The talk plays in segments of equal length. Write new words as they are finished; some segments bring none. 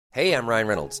Hey, I'm Ryan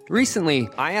Reynolds. Recently,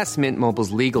 I asked Mint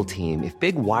Mobile's legal team if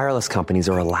big wireless companies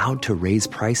are allowed to raise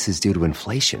prices due to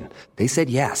inflation. They said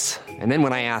yes. And then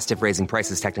when I asked if raising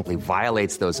prices technically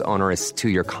violates those onerous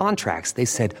two-year contracts, they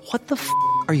said, "What the f***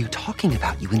 are you talking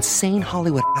about, you insane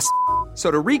Hollywood ass?" So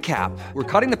to recap, we're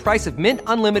cutting the price of Mint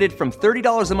Unlimited from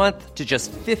 $30 a month to just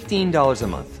 $15 a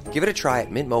month. Give it a try at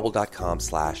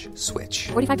mintmobile.com/switch.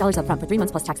 $45 up front for 3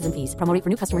 months plus taxes and fees. Promo rate for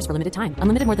new customers for limited time.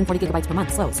 Unlimited more than 40 gigabytes per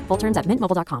month. Slows full terms at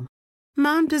mintmobile.com.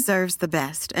 Mom deserves the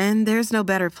best, and there's no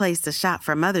better place to shop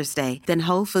for Mother's Day than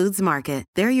Whole Foods Market.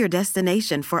 They're your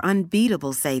destination for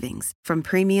unbeatable savings, from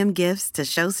premium gifts to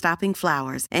show-stopping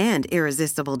flowers and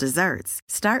irresistible desserts.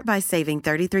 Start by saving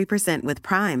 33% with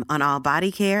Prime on all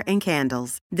body care and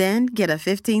candles. Then get a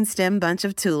 15-stem bunch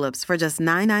of tulips for just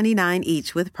 $9.99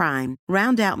 each with Prime.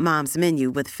 Round out Mom's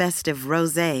menu with festive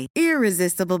rosé,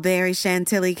 irresistible berry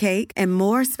chantilly cake, and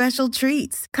more special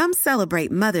treats. Come celebrate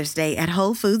Mother's Day at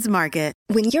Whole Foods Market.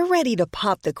 When you're ready to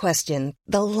pop the question,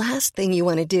 the last thing you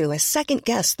want to do is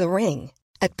second-guess the ring.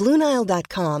 At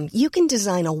BlueNile.com, you can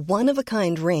design a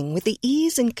one-of-a-kind ring with the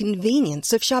ease and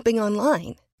convenience of shopping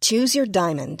online. Choose your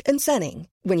diamond and setting.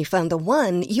 When you find the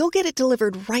one, you'll get it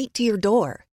delivered right to your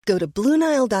door. Go to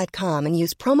BlueNile.com and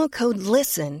use promo code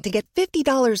LISTEN to get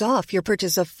 $50 off your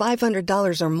purchase of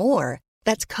 $500 or more.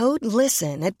 That's code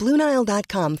LISTEN at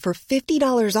BlueNile.com for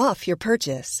 $50 off your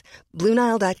purchase.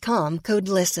 BlueNile.com, code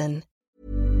LISTEN.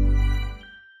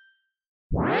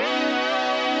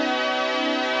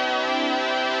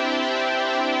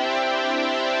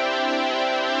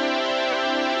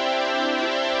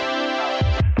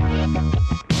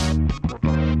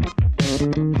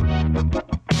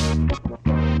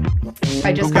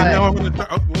 I just okay, now I'm gonna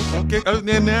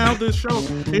now the show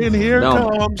in here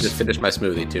comes. Just finish my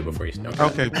smoothie too before you.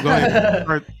 Okay, go ahead. All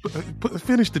right,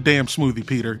 finish the damn smoothie,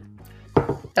 Peter.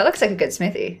 That looks like a good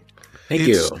smoothie. Thank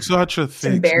you. Such a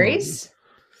thick Some berries, smoothie.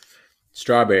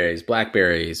 Strawberries,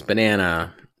 blackberries,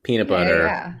 banana, peanut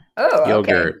butter,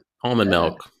 yogurt, almond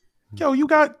milk. Yo, you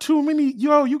got too many.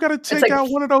 Yo, you got to take out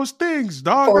one of those things,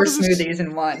 dog. 4 smoothies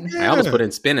in one. Yeah. I almost put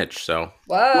in spinach. So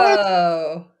whoa,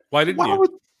 what? Why didn't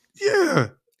you? Yeah,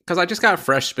 because I just got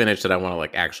fresh spinach that I want to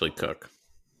like actually cook.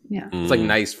 Yeah, it's like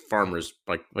nice farmers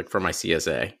like for my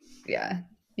CSA. Yeah,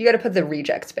 you got to put the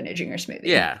reject spinach in your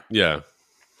smoothie. Yeah.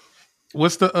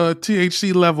 What's the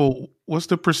THC level? What's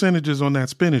the percentages on that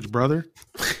spinach, brother?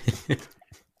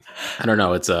 I don't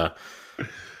know. It's like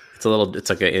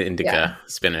an indica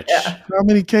spinach. Yeah. How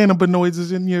many cannabinoids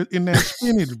is in that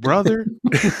spinach, brother?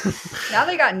 Now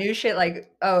they got new shit like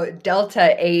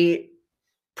Delta 8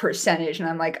 percentage, and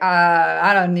I'm like,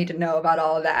 I don't need to know about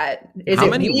all of that. How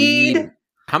many weed?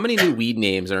 How many new weed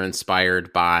names are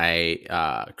inspired by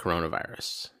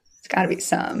coronavirus? It's got to be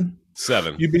some.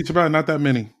 7. You'd be surprised. Not that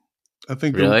many. I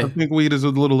think weed is a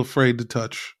little afraid to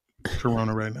touch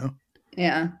Corona right now.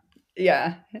 Yeah.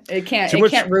 It can't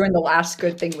ruin the last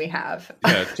good thing we have.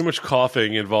 Yeah, too much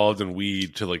coughing involved in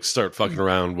weed to like start fucking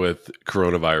around with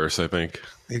coronavirus, I think.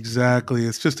 Exactly.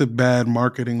 It's just a bad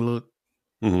marketing look.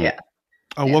 Mm-hmm. Yeah.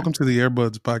 Welcome to the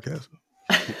Airbuds podcast.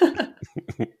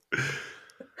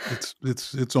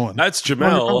 it's on. That's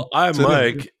Jamel. I'm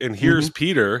Mike, and here's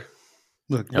Peter.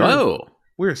 Look, hello.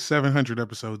 We're 700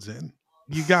 episodes in.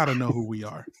 You got to know who we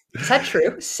are. Is that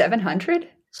true? 700?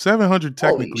 700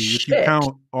 technically, if you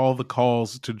count all the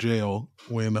calls to jail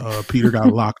when Peter got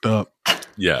locked up.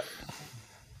 Yeah.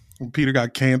 When Peter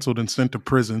got canceled and sent to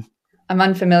prison. I'm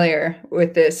unfamiliar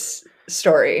with this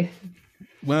story.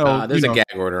 Well, there's a gag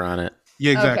order on it.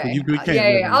 Yeah, exactly.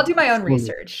 Okay. Yeah. I'll do my own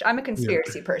research. I'm a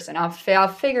conspiracy person. I'll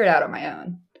figure it out on my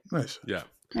own. Nice. Yeah.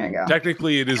 There you go.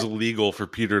 Technically, it is illegal for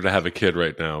Peter to have a kid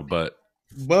right now, but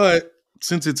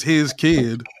since it's his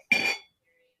kid,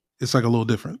 it's like a little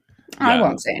different. I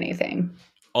won't say anything.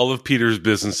 All of Peter's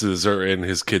businesses are in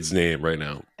his kid's name right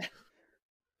now.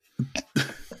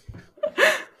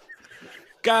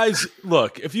 Guys,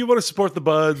 look, if you want to support the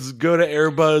Buds, go to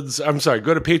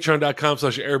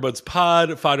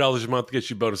patreon.com/airbudspod. $5 a month gets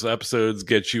you bonus episodes,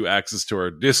 gets you access to our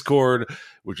Discord,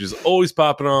 which is always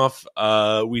popping off.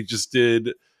 We just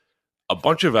did a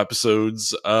bunch of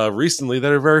episodes recently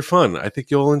that are very fun. I think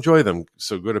you'll enjoy them.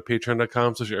 So go to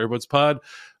patreon.com/airbudspod.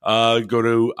 Go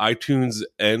to iTunes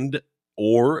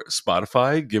or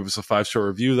Spotify. Give us a 5-star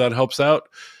review. That helps out.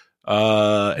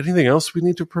 Anything else we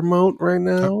need to promote right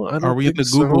now? Are we in the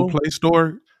Google Play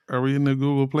Store? Are we in the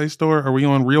Google Play Store? Are we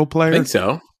on Real Player? I think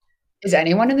so. Is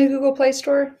anyone in the Google Play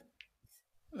Store?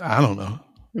 I don't know.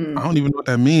 I don't even know what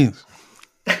that means.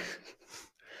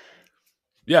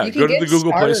 Yeah, go to the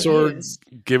Google Play Store.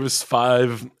 Give us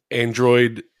 5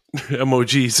 Android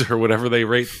emojis or whatever they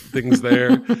rate things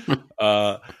there.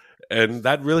 and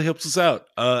that really helps us out.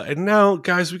 And now,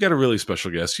 guys, we got a really special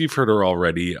guest. You've heard her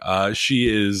already. She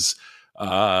is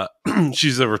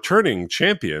she's a returning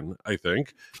champion, I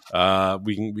think.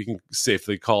 We can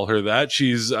safely call her that.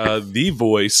 She's the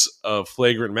voice of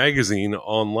Flagrant Magazine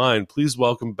online. Please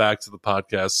welcome back to the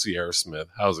podcast, Ciara Smith.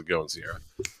 How's it going, Ciara?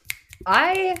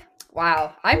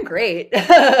 Wow, I'm great.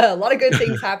 A lot of good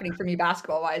things happening for me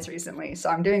basketball-wise recently, so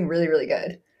I'm doing really, really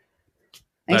good.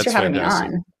 Thanks for having me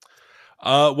on.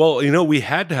 Well, we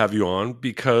had to have you on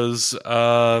because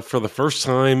for the first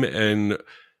time in,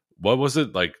 what was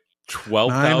it, like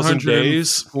 12,000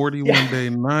 days? 41 day,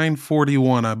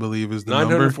 941, I believe is the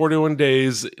 941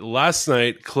 days. Last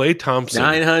night, Klay Thompson.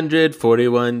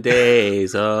 941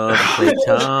 days of Klay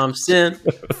Thompson.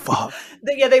 Fuck.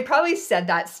 Yeah, they probably said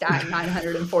that stat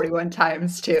 941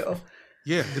 times too.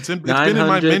 Yeah, it's been in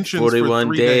my mentions for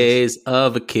 3 days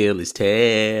of Achilles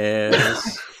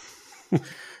tears.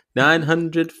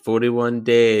 941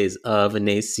 days of an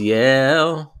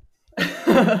ACL.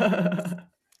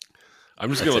 I'm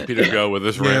just going to let Peter go with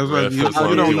this rant riff. You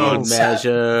don't know.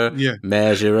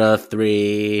 Measure of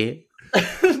 3.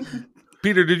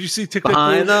 Peter, did you see TikTok?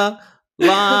 Behind the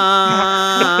line.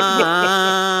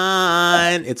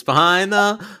 It's behind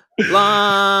the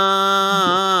line.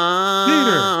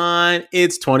 Peter.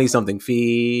 It's 20-something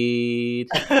feet.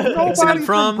 It's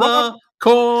from the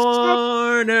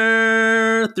corner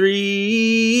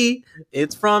 3.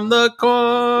 It's from the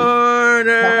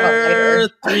corner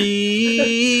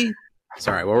 3.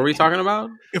 Sorry, what were we talking about?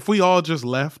 If we all just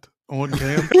left on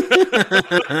cam.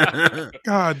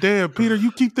 God damn, Peter,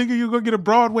 you keep thinking you're going to get a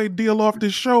Broadway deal off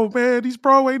this show, man. These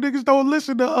Broadway niggas don't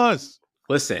listen to us.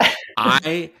 Listen,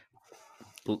 I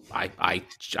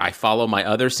follow my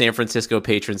other San Francisco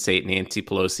patron saint, Nancy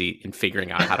Pelosi, in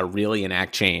figuring out how to really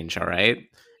enact change, all right?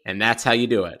 And that's how you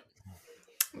do it.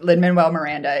 Lin-Manuel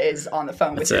Miranda is on the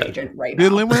phone with your agent right now.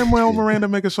 Did Lin-Manuel Miranda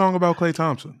make a song about Klay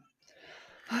Thompson?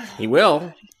 He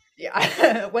will.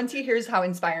 Yeah. Once he hears how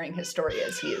inspiring his story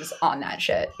is, he is on that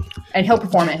shit. And he'll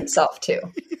perform it himself, too.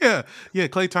 Yeah.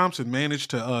 Klay Thompson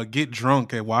managed to get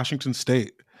drunk at Washington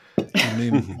State and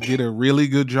then get a really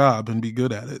good job and be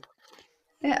good at it.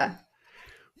 Yeah.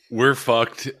 We're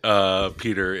fucked,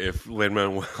 Peter, if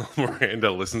Lin-Manuel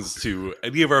Miranda listens to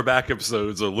any of our back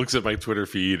episodes or looks at my Twitter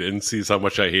feed and sees how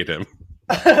much I hate him.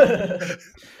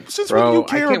 Since when you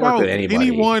care about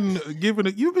anyone giving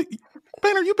it,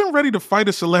 Banner, you've been ready to fight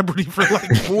a celebrity for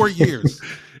like 4 years.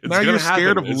 Now you're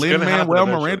scared of Lin-Manuel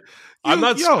Miranda. I'm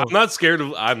not scared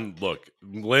of. Look,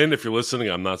 Lin, if you're listening,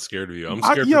 I'm not scared of you. I'm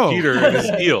scared of Peter and his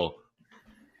heel.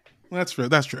 That's true.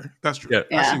 Yeah. I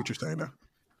see what you're saying now.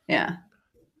 Yeah.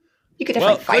 You could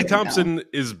definitely fight Klay Thompson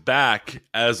is back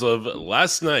as of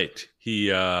last night.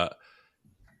 He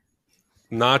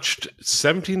notched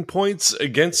 17 points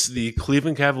against the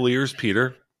Cleveland Cavaliers,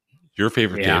 Peter, your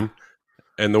favorite team,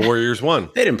 and the Warriors won.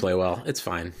 They didn't play well. It's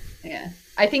fine. Yeah.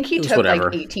 I think he took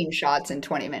like 18 shots in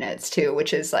 20 minutes too,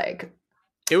 which is like...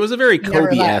 It was a very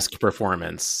Kobe-esque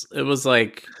performance. It was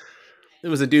like... It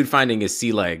was a dude finding his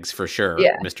sea legs for sure,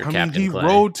 Mr. Captain Klay. He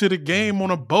rode to the game on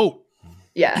a boat.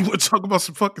 Yeah. You would talk about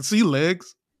some fucking sea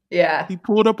legs. Yeah. He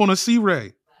pulled up on a sea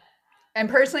ray. And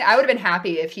personally, I would have been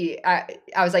happy if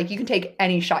I was like, you can take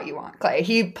any shot you want, Klay.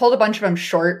 He pulled a bunch of them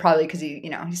short, probably because he's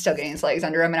still getting his legs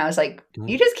under him. And I was like,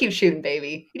 you just keep shooting,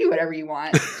 baby. You do whatever you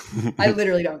want. I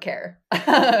literally don't care.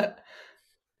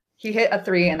 He hit a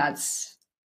 3 and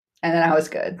then I was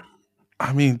good.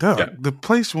 I mean, the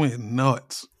place went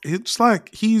nuts. It's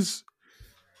like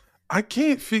I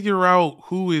can't figure out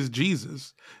who is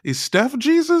Jesus. Is Steph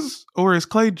Jesus or is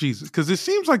Klay Jesus? Because it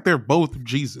seems like they're both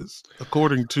Jesus,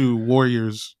 according to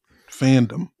Warriors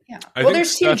fandom. Yeah. I think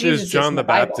Steph is John the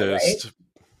Baptist. Right?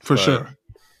 For sure.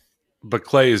 But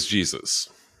Klay is Jesus.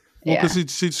 Well,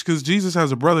 because Jesus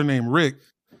has a brother named Rick.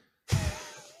 Does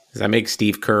that make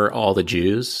Steve Kerr all the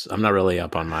Jews? I'm not really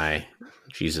up on my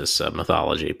Jesus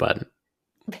mythology, but...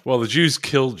 Well, the Jews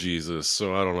killed Jesus,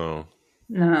 so I don't know.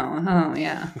 No. Oh,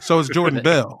 yeah. So it's Jordan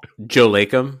Bell. Joe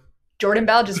Lacob. Jordan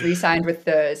Bell just re-signed with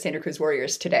the Santa Cruz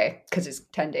Warriors today because his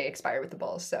 10-day expired with the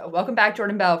Bulls. So welcome back,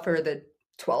 Jordan Bell, for the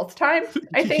 12th time,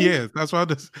 I think. Yeah, that's why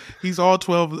he's all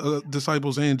 12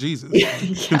 disciples and Jesus,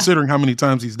 considering how many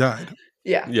times he's died.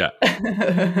 Yeah. Yeah.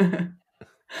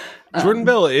 Jordan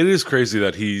Bell, it is crazy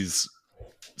that he's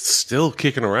still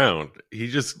kicking around.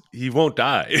 He won't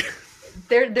die.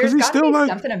 There's got to be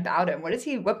something about him.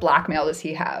 What blackmail does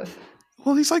he have?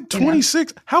 Well, he's like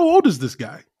 26. How old is this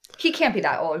guy? He can't be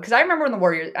that old because I remember when the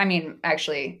Warriors,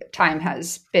 actually time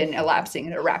has been elapsing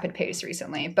at a rapid pace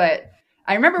recently, but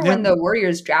I remember when the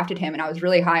Warriors drafted him and I was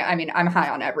really high. I'm high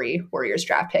on every Warriors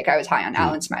draft pick. I was high on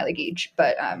Alan Smiley-Geach,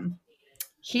 but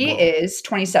He is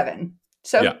 27.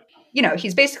 So,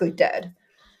 he's basically dead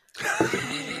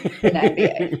in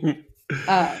the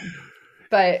NBA.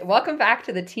 But welcome back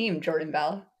to the team, Jordan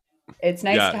Bell. It's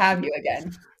nice to have you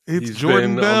again. It's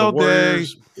Jordan Bell Day.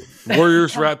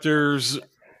 Warriors, Raptors,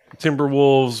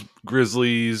 Timberwolves,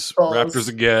 Grizzlies, Bulls. Raptors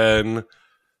again,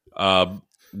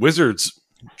 Wizards.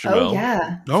 Jamel,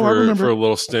 I remember for a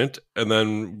little stint, and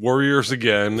then Warriors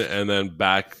again, and then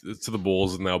back to the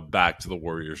Bulls, and now back to the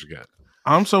Warriors again.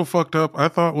 I'm so fucked up. I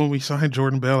thought when we signed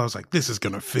Jordan Bell, I was like, this is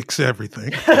gonna fix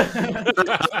everything.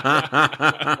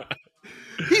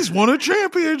 He's won a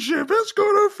championship. It's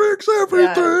gonna fix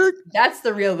everything. Yeah, that's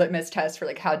the real litmus test for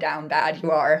like how down bad you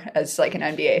are as like an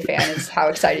NBA fan is how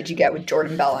excited you get with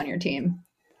Jordan Bell on your team.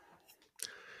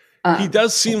 He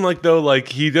does seem like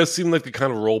the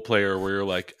kind of role player where you're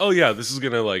like, oh yeah, this is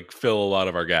gonna like fill a lot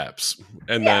of our gaps,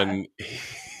 and then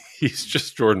he's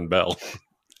just Jordan Bell.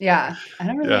 Yeah, I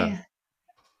don't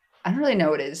really know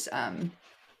what his.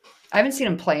 I haven't seen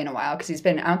him play in a while because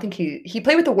I don't think he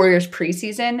played with the Warriors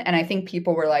preseason, and I think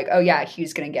people were like, oh yeah,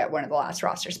 he's going to get one of the last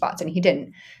roster spots, and he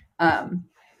didn't.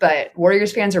 But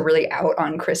Warriors fans are really out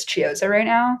on Chris Chiozza right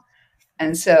now,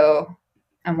 and so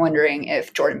I'm wondering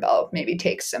if Jordan Bell maybe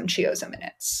takes some Chiozza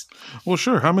minutes. Well,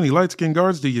 sure. How many light-skinned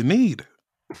guards do you need?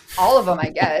 All of them, I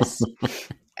guess.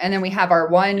 And then we have our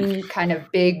one kind of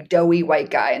big, doughy white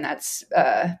guy, and that's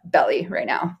Belly right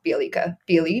now, Bielika.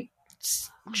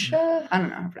 I don't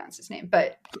know how to pronounce his name,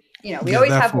 but we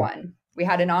always have one. We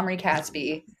had an Omri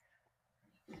Caspi.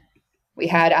 We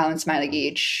had Alan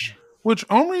Smiley-Geach. Which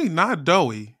Omri, not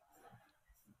doughy.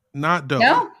 Not doughy.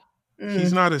 No?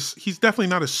 He's definitely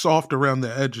not as soft around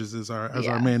the edges as our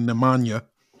man Nemanja.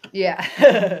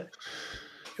 Yeah.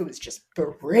 Who was just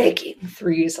breaking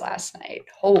threes last night.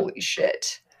 Holy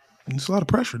shit. It's a lot of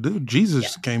pressure, dude.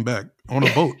 Jesus came back on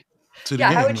a boat to the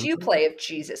game. How would you play if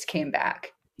Jesus came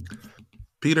back?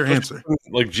 Peter, answer.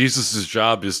 Like Jesus's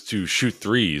job is to shoot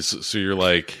threes, so you're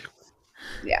like,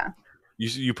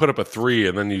 you put up a three,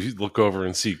 and then you look over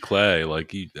and see Klay.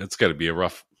 Like that's got to be a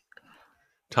rough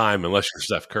time, unless you're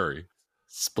Steph Curry.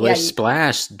 Splish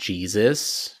splash,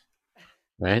 Jesus.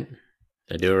 Right?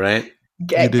 Did I do it right?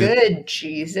 Get good,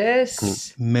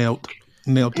 Jesus. Nailed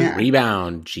it.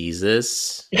 Rebound,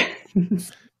 Jesus.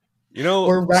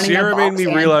 Ciara made me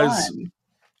realize.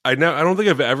 I don't think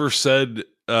I've ever said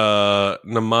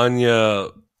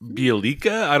Nemanja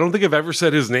Bielika. I don't think I've ever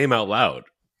said his name out loud.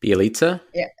 Bielitsa?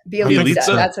 Yeah,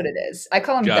 Bielitsa. That's what it is. I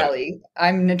call him Belly.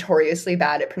 I'm notoriously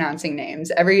bad at pronouncing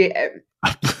names. Every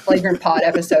Flagrant Pod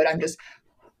episode, I'm just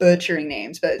butchering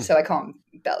names, but so I call him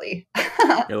Belly.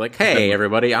 You're like, hey,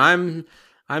 everybody, I'm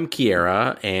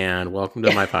Ciara, and welcome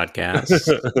to my podcast.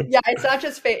 Yeah, it's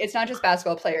not just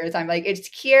basketball players. I'm like, it's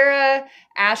Ciara,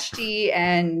 Ashti,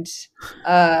 and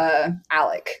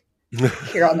Alec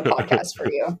here on the podcast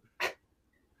for you.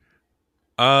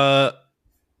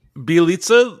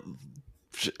 Bielitsa,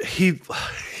 he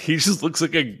just looks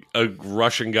like a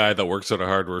Russian guy that works at a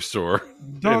hardware store.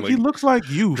 Dog, he looks like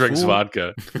you. Drinks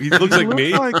vodka. He looks like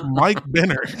me. Like Mike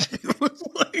Benner. He looks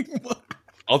like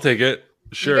I'll take it.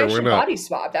 Sure, you guys we're should not. body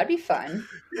swap. That'd be fun.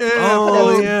 Yeah.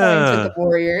 With the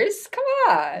Warriors. Come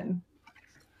on.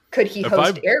 Could he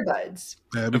host Airbuds?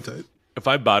 That'd be tight. If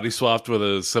I body swapped with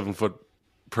a 7-foot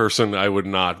person, I would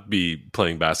not be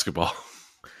playing basketball.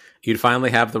 You'd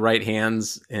finally have the right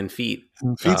hands and feet.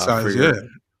 Feet size,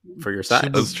 for your size.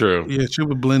 That's true. Yeah, she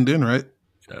would blend in, right?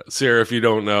 Ciara, if you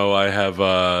don't know, I have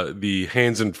the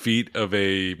hands and feet of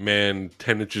a man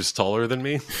 10 inches taller than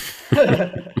me.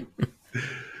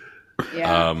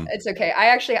 Yeah, it's okay. I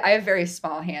have very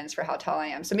small hands for how tall I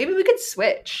am. So maybe we could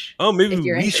switch. Oh, maybe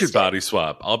we should body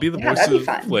swap. I'll be the voice of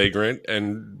Flagrant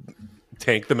and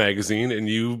tank the magazine, and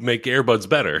you make Airbuds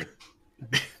better.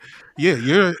 Yeah,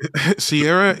 you're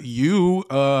Ciara. You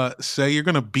say you're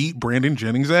gonna beat Brandon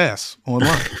Jennings' ass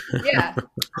online. Yeah,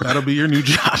 that'll be your new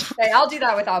job. Hey, I'll do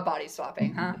that without body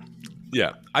swapping, huh?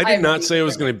 Yeah, I did not say I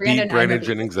was going to beat Brandon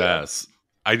Jennings' ass.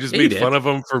 I just made fun of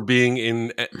him for being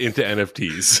into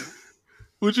NFTs,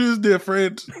 which is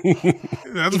different.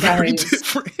 That's very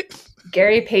different.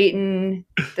 Gary Payton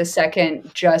II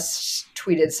just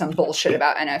tweeted some bullshit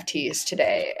about NFTs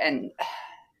today, and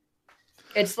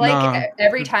it's like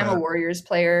every time a Warriors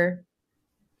player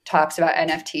talks about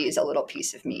NFTs, a little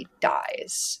piece of me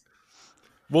dies.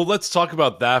 Well, let's talk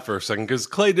about that for a second, because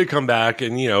Klay did come back,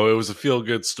 and, it was a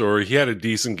feel-good story. He had a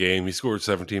decent game. He scored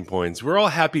 17 points. We're all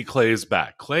happy Klay is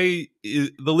back. The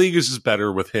league is just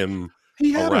better with him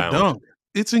He had a dunk.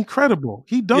 It's incredible.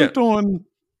 He dunked on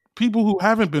people who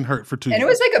haven't been hurt for 2 years. And it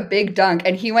was like a big dunk,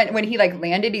 and when he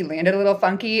landed a little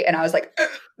funky, and I was like,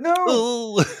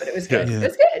 no. But it was good. Yeah. It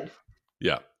was good.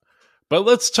 Yeah. But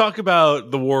let's talk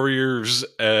about the Warriors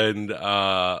and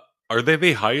are they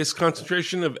the highest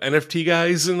concentration of NFT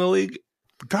guys in the league?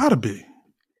 Gotta be.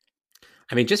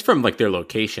 I mean, just from like their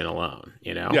location alone,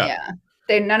 you know? Yeah.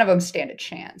 None of them stand a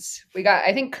chance.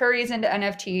 I think Curry's into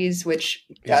NFTs, which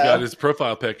he's got his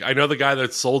profile pic. I know the guy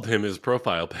that sold him his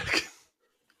profile pic.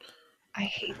 I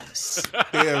hate this.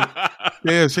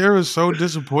 Yeah, Ciara's so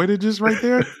disappointed just right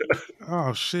there.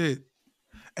 Oh shit.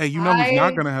 Hey, you know who's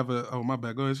not gonna have oh my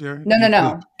bad. Go ahead, Ciara.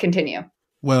 No. Continue.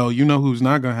 Well, you know who's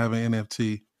not gonna have an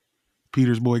NFT?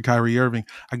 Peter's boy Kyrie Irving.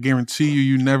 I guarantee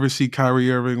you never see Kyrie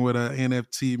Irving with an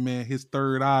NFT, man. His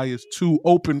third eye is too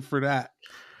open for that.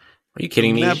 Are you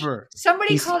kidding me? Never.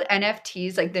 Somebody called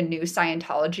NFTs like the new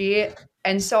Scientology,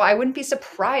 and so I wouldn't be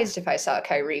surprised if I saw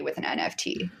Kyrie with an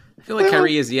NFT. I feel like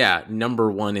Kyrie is, number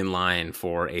one in line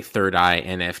for a third eye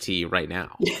NFT right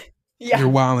now. Yeah.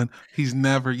 You're wildin'. You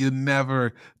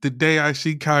never. The day I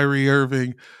see Kyrie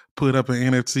Irving put up an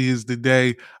NFT is the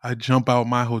day I jump out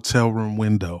my hotel room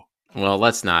window. Well,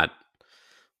 let's not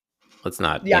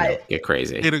get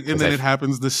crazy. It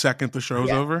happens the second the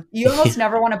show's over. You almost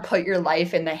never want to put your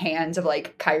life in the hands of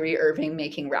like Kyrie Irving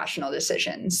making rational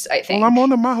decisions, I think. Well,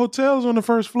 my hotel's on the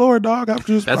first floor, dog.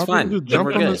 That's fine. Just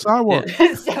jump on the sidewalk.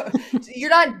 Yeah. So you're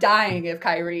not dying if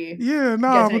Kyrie. Yeah, no,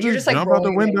 I'm just like jump out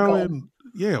the window and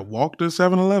walk to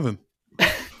 7-Eleven.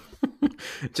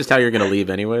 Just how you're going to leave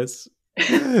anyways.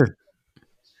 Yeah.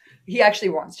 He actually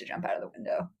wants to jump out of the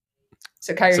window.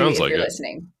 So Kyrie, if you're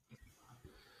listening,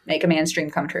 make a man's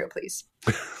dream come true, please.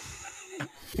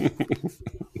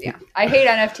 Yeah. I hate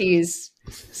NFTs.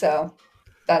 So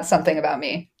that's something about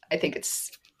me. I think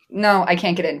I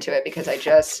can't get into it because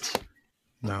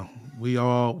No, we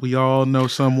all know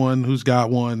someone who's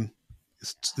got one.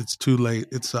 It's too late.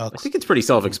 It sucks. I think it's pretty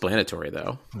self-explanatory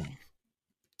though.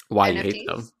 Why NFTs? You hate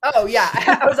them. Oh yeah.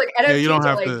 I was like, NFTs yeah, you don't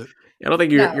have to. I don't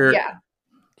think you're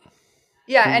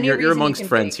yeah. You're amongst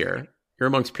friends here. You're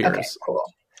amongst peers. Okay, cool.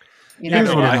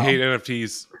 I hate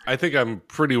NFTs. I think I'm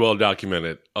pretty well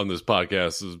documented on this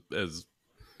podcast as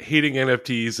hating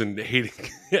NFTs and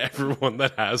hating everyone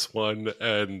that has one.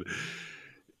 And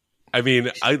I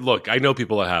mean, I know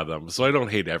people that have them, so I don't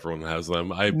hate everyone that has them.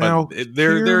 But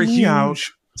they're a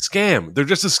huge scam. They're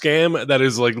just a scam that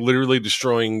is like literally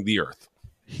destroying the earth.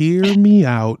 Hear me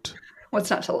out. What's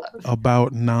not to love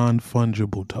about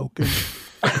non-fungible tokens?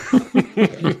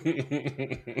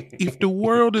 If the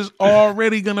world is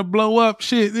already gonna blow up,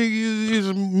 shit,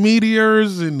 there's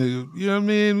meteors and you know what I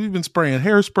mean. We've been spraying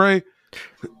hairspray.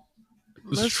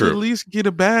 Let's at least get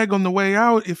a bag on the way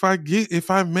out. If I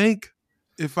make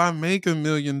 $1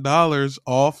 million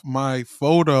off my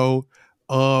photo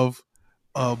of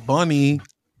a bunny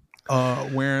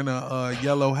wearing a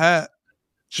yellow hat.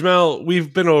 Jamel,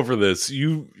 we've been over this.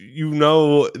 You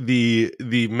know the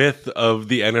myth of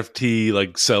the NFT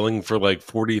like selling for like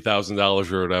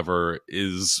 $40,000 or whatever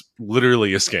is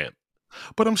literally a scam.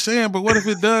 But I'm saying, what if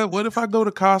it does? What if I go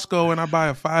to Costco and I buy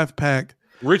a 5-pack?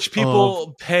 Rich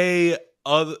people pay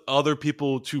other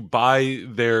people to buy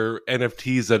their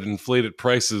NFTs at inflated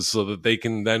prices so that they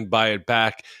can then buy it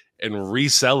back and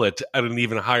resell it at an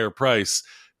even higher price.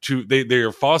 They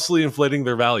are falsely inflating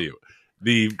their value.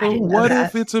 What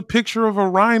if it's a picture of a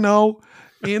rhino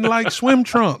in like swim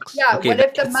trunks? Yeah, what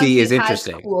if the monkey has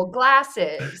cool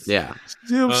glasses? Yeah.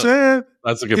 See what I'm saying?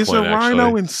 That's a good point, actually. It's a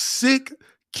rhino in sick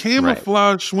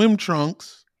camouflage swim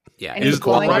trunks. Yeah. And he's the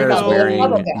rhino wearing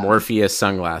Morpheus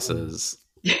sunglasses.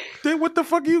 Then what the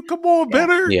fuck come on,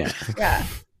 better? Yeah.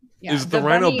 Is the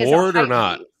rhino bored or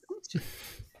not?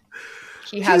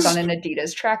 He has on an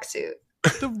Adidas tracksuit.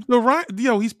 The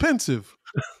rhino, he's pensive.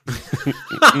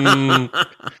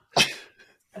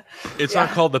 It's not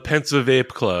called the Pensive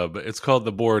Ape Club. It's called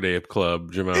the Bored Ape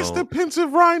Club, Jamel. It's the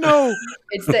pensive rhino.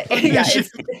 It's the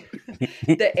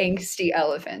angsty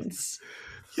elephants.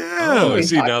 Yeah. Oh,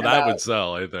 see, now that would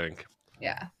sell, I think.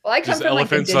 Yeah. Well, I come just from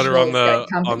elephants like that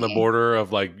are on the border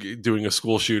of like doing a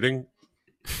school shooting.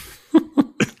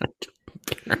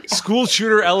 School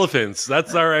shooter elephants.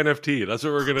 That's our NFT. That's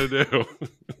what we're gonna do.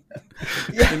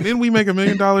 And then we make $1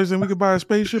 million and we can buy a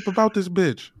spaceship about this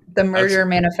bitch. The murder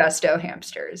manifesto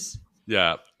hamsters.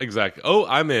 Yeah, exactly. Oh,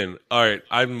 I'm in. All right,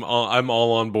 I'm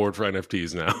all on board for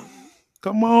NFTs now.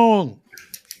 Come on.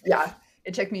 Yeah,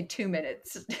 it took me 2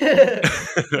 minutes to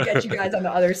get you guys on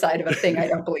the other side of a thing I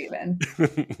don't believe in.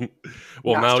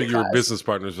 Well, now you're business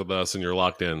partners with us and you're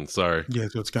locked in. Sorry. Yeah,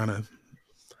 so it's kind of.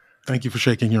 Thank you for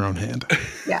shaking your own hand.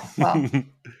 Yeah. Well.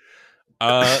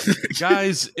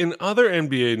 Guys, in other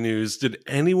NBA news, did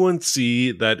anyone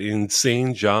see that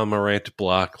insane Ja Morant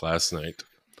block last night?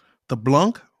 The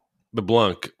blunk? The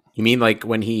blunk. You mean like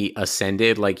when he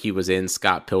ascended like he was in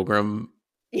Scott Pilgrim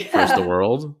First the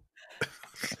world.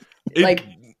 It like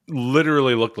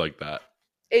literally looked like that.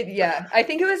 I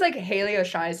think it was like Haley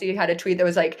O'Shaughnessy had a tweet that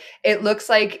was like, it looks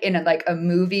like in a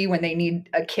movie when they need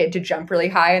a kid to jump really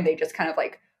high and they just kind of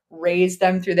like raise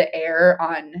them through the air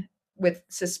with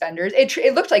suspenders.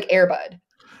 It looked like Air Bud.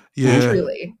 Yeah.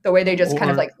 Truly. The way they just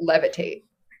kind of like levitate.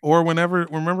 Or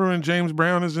remember when James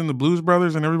Brown is in the Blues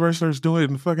Brothers and everybody starts doing it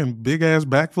in fucking big ass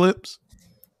backflips?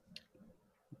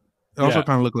 It also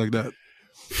kind of looked like that.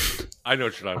 I know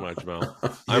what you're talking about, Jamal.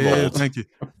 I'm old. Thank you.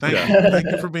 Thank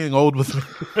you for being old with me.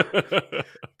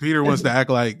 Peter wants to act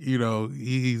like, he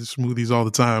eats smoothies all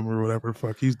the time or whatever the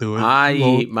fuck he's doing. I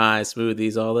eat my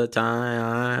smoothies all the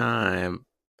time.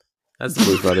 That's the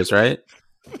Blues Brothers, right?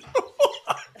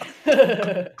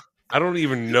 I don't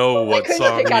even know what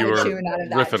song you were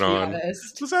riffing on.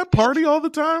 Was that Party All the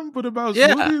Time, but about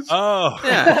smoothies? Oh.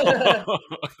 Yeah.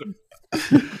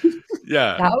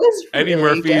 Yeah. That was Eddie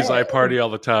really Murphy's good. I Party All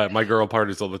the Time. My Girl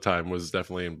Parties All the Time was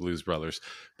definitely in Blues Brothers.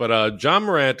 But John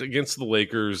Morant against the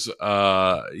Lakers,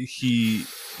 he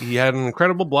had an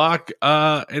incredible block.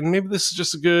 And maybe this is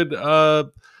just a good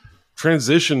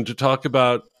transition to talk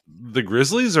about the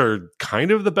Grizzlies are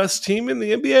kind of the best team in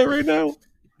the NBA right now.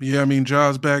 Yeah, I mean,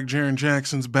 Ja's back, Jaren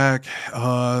Jackson's back.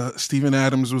 Steven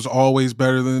Adams was always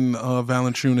better than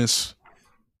Valanciunas.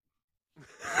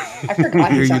 I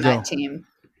forgot he's on that team.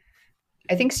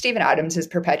 I think Steven Adams is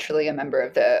perpetually a member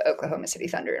of the Oklahoma City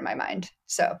Thunder in my mind.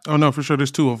 So, oh no, for sure,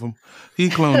 there's two of them. He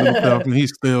cloned himself, and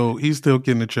he's still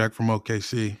getting a check from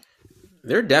OKC.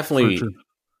 They're definitely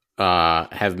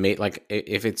have made like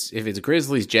if it's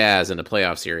Grizzlies Jazz in a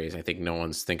playoff series, I think no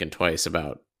one's thinking twice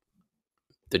about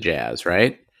the Jazz,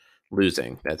 right?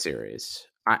 Losing that series.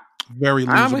 I'm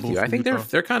with you. I think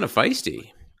they're kind of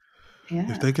feisty. Yeah.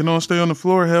 If they can all stay on the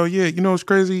floor, hell yeah. You know what's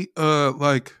crazy?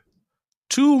 Like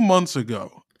 2 months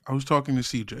ago, I was talking to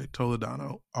CJ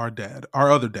Toledano, our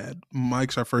other dad.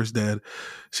 Mike's our first dad.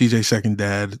 CJ's second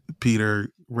dad. Peter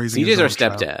raising CJ's our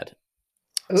stepdad.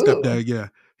 Stepdad, yeah.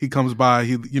 He comes by.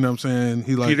 He, you know what I'm saying?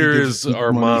 Peter is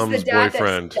our mom's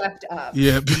boyfriend.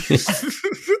 Yeah.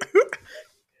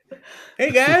 Hey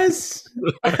guys,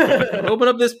 open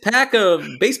up this pack of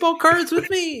baseball cards with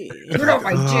me. You're not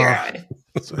my dad.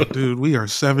 So, dude, we are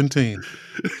 17.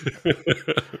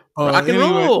 Rock and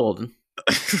rolled.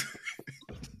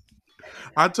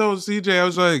 I told CJ, I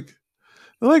was like,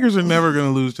 the Lakers are never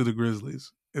going to lose to the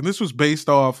Grizzlies. And this was based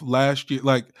off last year.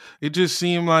 Like, it just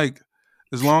seemed like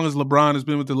as long as LeBron has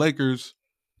been with the Lakers,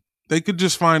 they could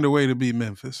just find a way to beat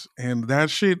Memphis. And that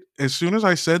shit, as soon as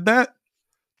I said that,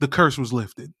 the curse was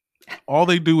lifted. All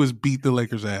they do is beat the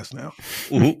Lakers' ass now.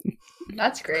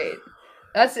 That's great.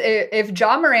 That's if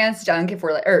John Morant's dunk, I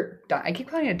keep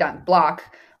calling it a dunk, block,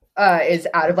 is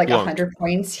out of like 100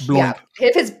 points. Blunk. Yeah.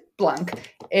 If his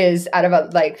blunk is out of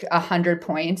 100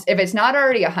 points, if it's not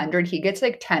already 100, he gets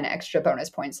like 10 extra bonus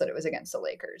points that it was against the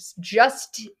Lakers.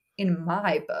 Just in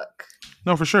my book.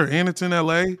 No, for sure. And it's in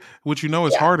LA, which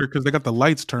is harder because they got the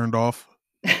lights turned off.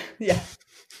 Yeah.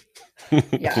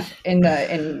 Yeah.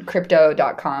 In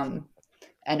crypto.com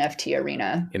NFT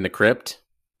arena. In the crypt?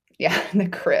 Yeah, in the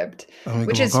crypt.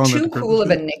 Which is too cool of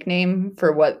a nickname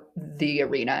for what the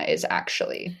arena is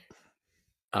actually.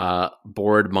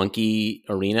 Board Monkey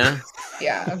Arena?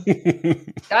 Yeah.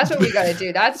 That's what we got to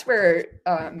do. That's where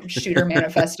Shooter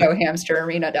Manifesto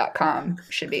HamsterArena.com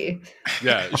should be.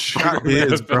 Yeah, Shooter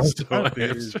Manifesto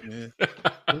Hamster. Man.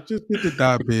 Just get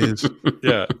the .biz.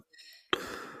 Yeah.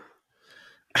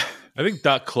 I think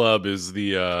 .club is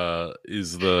the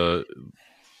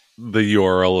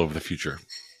URL of the future.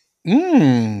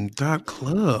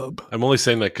 .club. I'm only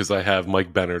saying that because I have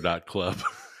MikeBenner.club.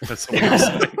 That's what I'm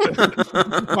saying.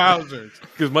 Wowzers.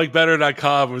 Because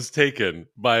MikeBenner.com was taken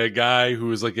by a guy who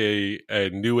was like a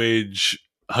new age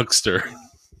huckster.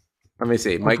 Let me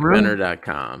see.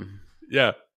 MikeBenner.com.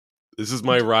 Yeah. This is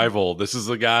my rival. This is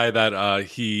the guy that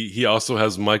he also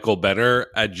has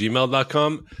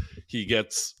MichaelBenner@gmail.com. He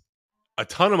gets a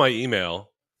ton of my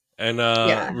email and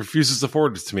refuses to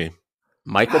forward it to me.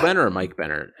 Michael Benner or Mike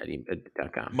Benner at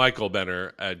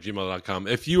MichaelBenner@gmail.com.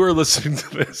 If you are listening to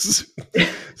this,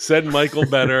 send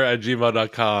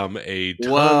MichaelBenner@gmail.com a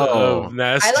ton of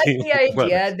nasty. I like the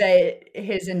idea that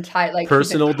his entire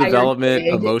personal development,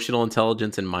 emotional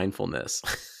intelligence, and mindfulness.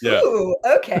 Yeah. Ooh,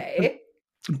 okay.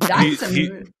 That's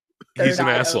he's an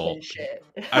asshole. Shit.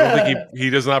 I don't think he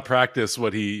does not practice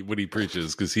what he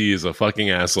preaches because he is a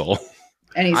fucking asshole.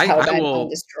 And he's hell-bent on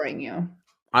destroying you.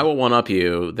 I will one-up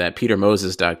you that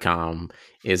PeterMoses.com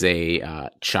is a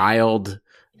child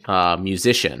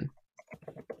musician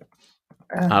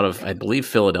out of, I believe,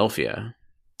 Philadelphia.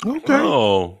 Okay.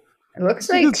 Oh. It looks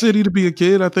it's a good city to be a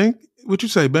kid, I think. What you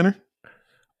say, Benner?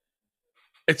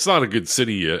 It's not a good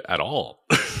city at all.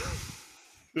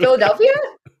 Philadelphia?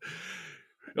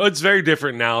 Well, it's very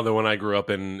different now than when I grew up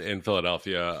in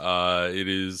Philadelphia. It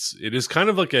is kind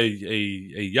of like a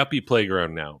yuppie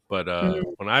playground now. But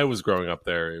when I was growing up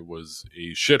there, it was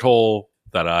a shithole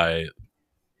that I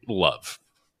love.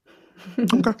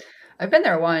 Okay. I've been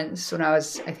there once when I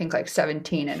was, I think, like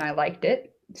 17, and I liked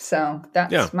it. So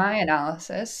that's my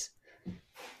analysis.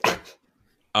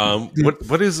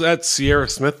 What is at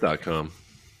ciarasmith.com?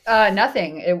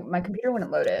 Nothing. My computer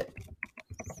wouldn't load it.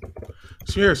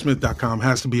 CiaraSmith.com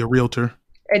has to be a realtor.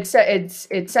 It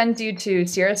sends you to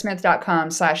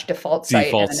ciarasmith.com/default site.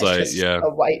 Default and then site, it's just a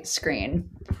white screen.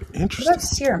 Interesting. What about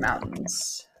Sierra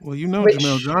Mountains? Well,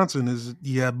 Jamel Johnson is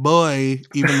boy.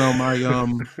 Even though my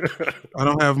I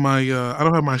don't have my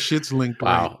shits linked.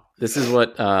 Wow. Right. This is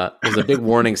what was a big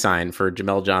warning sign for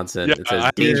Jamel Johnson. Yeah, it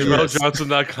says dangerous.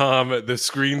 JamelJohnson.com. The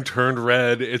screen turned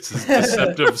red. It's a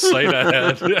deceptive site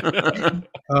ahead.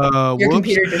 Your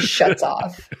computer just shuts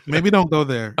off. Maybe don't go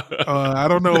there. I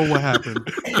don't know what happened.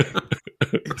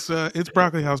 It's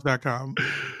broccolihouse.com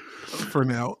for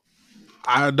now.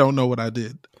 I don't know what I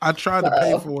did. I tried to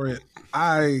pay for it.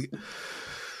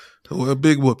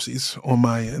 Big whoopsies on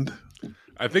my end.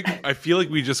 I feel like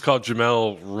we just caught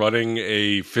Jamel running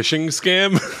a phishing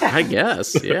scam. I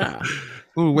guess, yeah.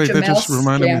 Ooh, wait, Jamel that just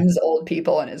reminded me. scams old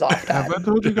people in his off time. Have I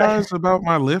told you guys about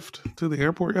my lift to the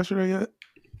airport yesterday yet?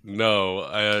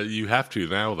 No, you have to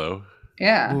now, though.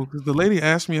 Yeah. Well, 'cause the lady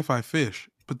asked me if I fish,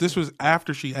 but this was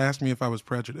after she asked me if I was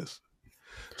prejudiced.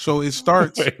 So it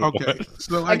starts, okay. What?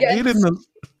 So I get in the,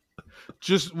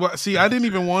 see, I didn't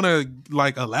even want to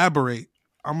like elaborate.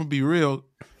 I'm going to be real.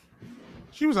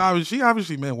 She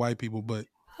obviously meant white people, but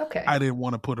okay. I didn't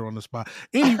want to put her on the spot.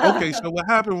 Okay, so what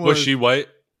happened was she white?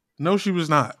 No, she was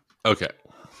not. Okay.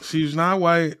 She's not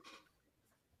white.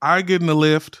 I get in the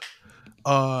lift.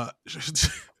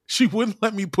 She wouldn't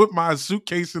let me put my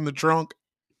suitcase in the trunk.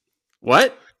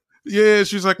 What? Yeah,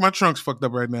 she's like, my trunk's fucked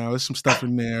up right now. There's some stuff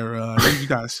in there. You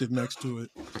gotta sit next to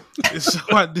it. And so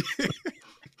I did.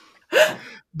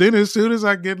 Then as soon as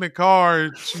I get in the car,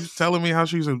 she's telling me how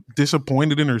she's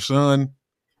disappointed in her son.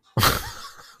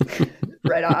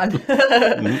 Right on.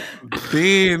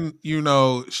 Then,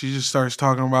 she just starts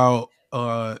talking about,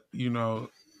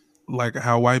 like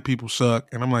how white people suck.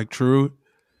 And I'm like, true.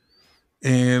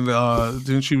 And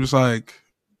then she was like,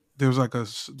 there was like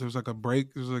a break.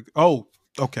 It was like, oh,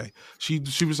 okay. She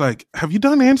was like, have you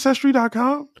done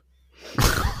Ancestry.com?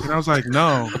 And I was like,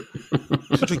 no.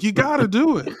 She's like, you got to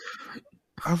do it.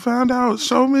 I found out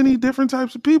so many different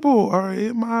types of people are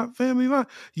in my family line.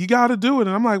 You got to do it.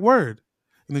 And I'm like, word.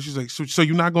 And then she's like, so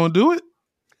you're not going to do it?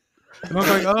 And I was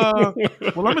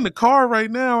like, well, I'm in the car right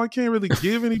now. I can't really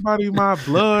give anybody my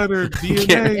blood or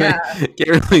DNA.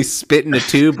 Can't really spit in a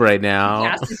tube right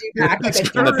now. From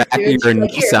the back of your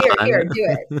Nissan. Here,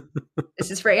 do it. This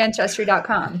is for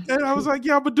Ancestry.com. And I was like,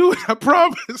 yeah, I'm going to do it. I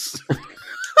promise.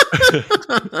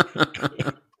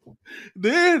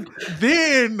 Then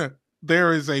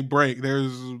there is a break.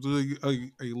 There's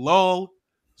a lull,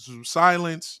 some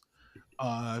silence.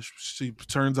 She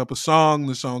turns up a song.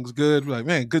 The song's good. We're like,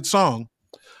 man, good song.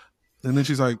 And then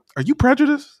she's like, are you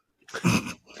prejudiced?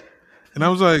 And I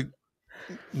was like,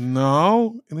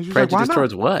 no. And then she's like, why not?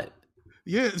 Towards what?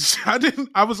 Yeah, I didn't.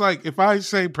 I was like, if I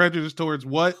say prejudice towards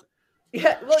what,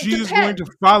 yeah, well, she's going to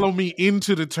follow me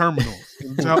into the terminal.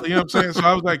 You know what I'm saying? So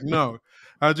I was like, no.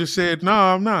 I just said, no,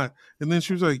 I'm not. And then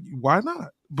she was like, why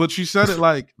not? But she said it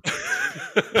like,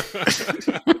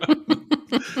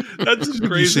 that's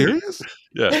crazy. You serious?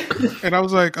 Yeah. And I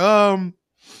was like, I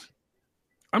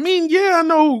mean, I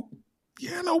know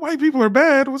white people are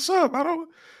bad. What's up?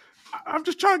 I'm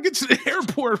just trying to get to the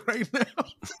airport right now.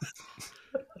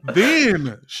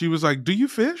 Then she was like, do you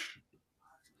fish?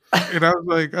 And I was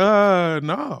like,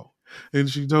 no. And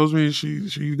she tells me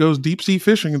she goes deep sea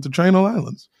fishing at the Channel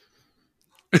Islands.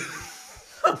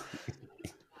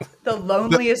 The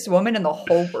loneliest woman in the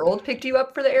whole world picked you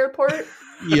up for the airport?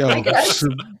 She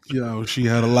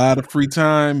had a lot of free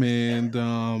time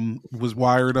and was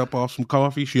wired up off some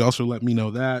coffee. She also let me know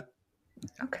that.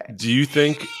 Okay. Do you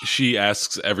think she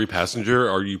asks every passenger,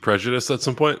 are you prejudiced at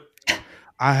some point?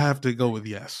 I have to go with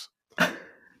yes.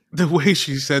 The way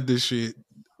she said this shit,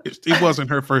 it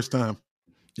wasn't her first time.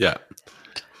 Yeah.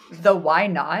 The why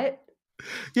not?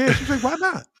 Yeah, she's like, why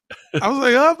not? I was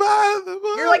like,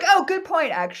 You're like, oh, good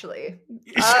point, actually.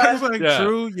 I was like,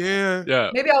 true,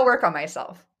 yeah. Maybe I'll work on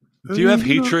myself. Do you have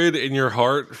hatred in your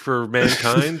heart for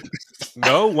mankind?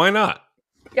 No? Why not?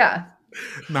 Yeah.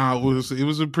 Nah, it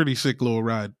was a pretty sick little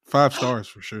ride. 5 stars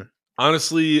for sure.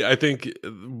 Honestly, I think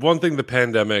one thing the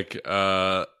pandemic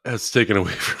has taken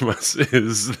away from us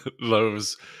is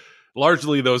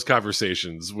largely those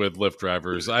conversations with Lyft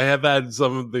drivers. I have had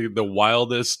some of the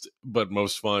wildest but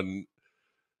most fun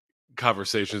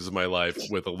conversations in my life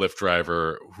with a Lyft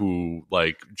driver who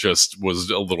just was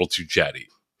a little too chatty.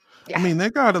 Yeah. I mean, they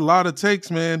got a lot of takes,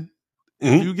 man.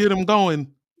 Mm-hmm. If you get them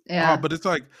going. Yeah. But it's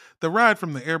like the ride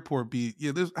from the airport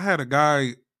I had a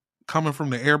guy coming from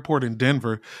the airport in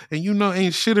Denver, and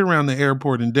ain't shit around the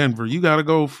airport in Denver. You got to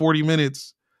go 40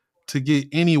 minutes to get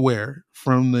anywhere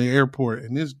from the airport.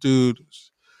 And this dude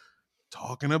was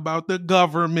talking about the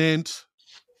government,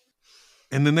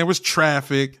 and then there was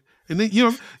traffic. And then,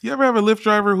 you ever have a Lyft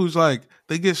driver who's like,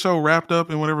 they get so wrapped up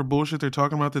in whatever bullshit they're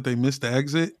talking about that they miss the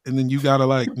exit, and then you got to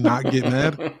not get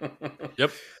mad?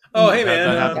 Yep. Oh, hey,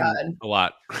 man. That happened a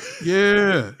lot.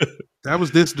 Yeah. That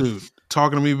was this dude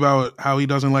talking to me about how he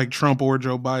doesn't like Trump or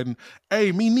Joe Biden.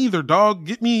 Hey, me neither, dog.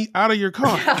 Get me out of your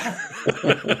car.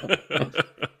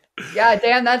 Yeah,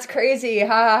 damn, that's crazy. Ha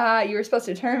ha ha. You were supposed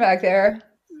to turn back there.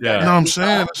 Yeah. No, I'm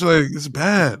saying it's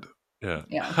bad. Yeah.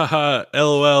 Haha,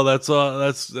 LOL,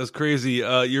 that's crazy.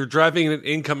 You're driving in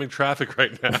incoming traffic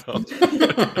right now.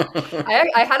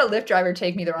 I had a Lyft driver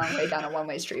take me the wrong way down a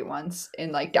one-way street once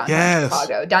in downtown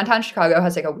Chicago. Downtown Chicago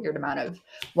has a weird amount of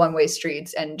one-way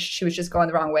streets, and she was just going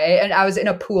the wrong way. And I was in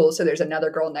a pool, so there's another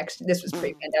girl next. This was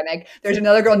pre-pandemic. There's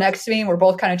another girl next to me, and we're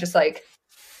both kind of just like,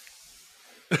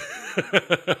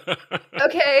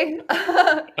 okay.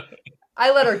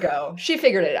 I let her go. She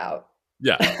figured it out.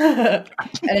 Yeah. And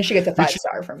then she gets a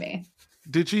 5-star from me.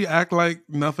 Did she act like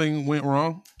nothing went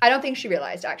wrong? I don't think she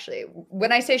realized, actually.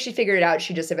 When I say she figured it out,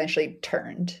 she just eventually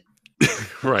turned.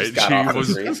 Right.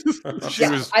 She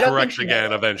was correct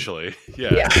again eventually.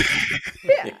 Yeah.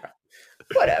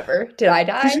 Whatever. Did I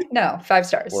die? No. 5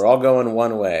 stars. We're all going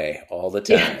one way all the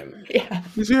time. Yeah.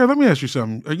 Ciara, let me ask you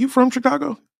something. Are you from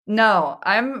Chicago? No,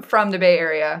 I'm from the Bay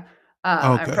Area. Okay.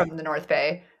 I'm from the North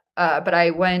Bay. But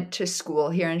I went to school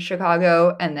here in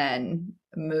Chicago and then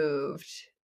moved.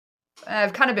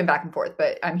 I've kind of been back and forth,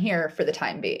 but I'm here for the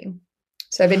time being.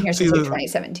 So I've been here since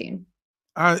 2017.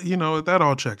 That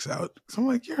all checks out. So I'm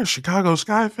like, you're a Chicago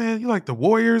Sky fan? You like the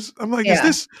Warriors? I'm like, is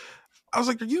this? I was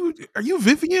like, are you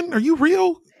Vivian? Are you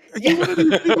real? Are you one of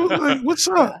these people? Like, what's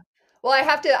up? Yeah. Well,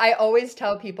 I always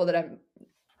tell people that I'm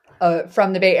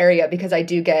from the Bay Area because I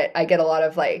get a lot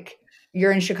of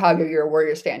you're in Chicago, you're a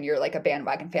Warriors fan, you're a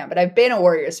bandwagon fan. But I've been a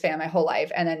Warriors fan my whole life.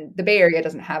 And then the Bay Area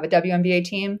doesn't have a WNBA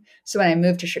team. So when I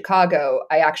moved to Chicago,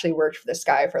 I actually worked for the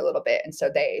Sky for a little bit. And so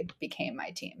they became my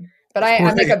team. But I'm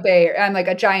I'm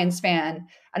a Giants fan.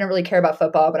 I don't really care about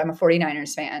football, but I'm a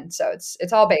 49ers fan. So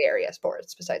it's all Bay Area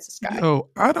sports besides the Sky. Yo,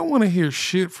 I don't want to hear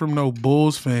shit from no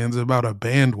Bulls fans about a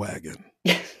bandwagon.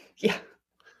 Yeah.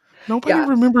 Nobody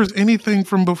remembers anything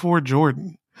from before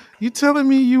Jordan. You telling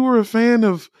me you were a fan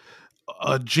of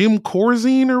Jim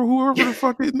Corzine or whoever the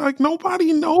fuck it,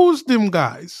 nobody knows them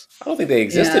guys. I don't think they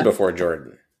existed before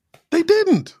Jordan. They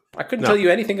didn't. I couldn't tell you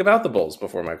anything about the Bulls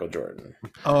before Michael Jordan.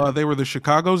 They were the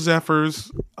Chicago Zephyrs.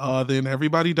 Then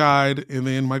everybody died, and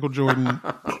then Michael Jordan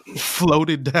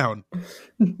floated down.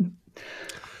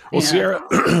 Well, Ciara,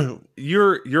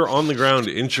 you're on the ground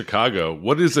in Chicago.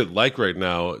 What is it like right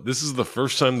now? This is the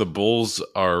first time the Bulls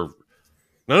are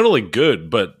not only good,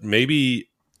 but maybe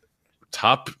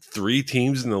top 3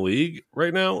 teams in the league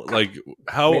right now.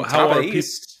 How are people?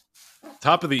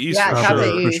 Top of the East, yeah, for top sure. of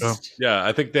the East. Sure. Yeah,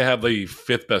 I think they have the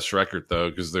 5th best record though,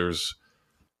 because there's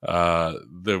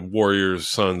the Warriors,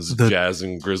 Suns, Jazz,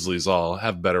 and Grizzlies all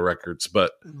have better records.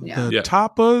 But the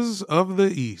Tapas of the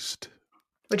East,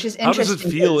 which is how interesting. does it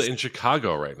feel in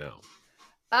Chicago right now?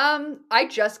 I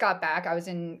just got back. I was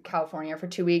in California for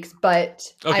 2 weeks,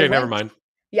 but never mind.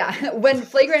 Yeah, when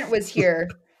Flagrant was here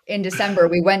in December,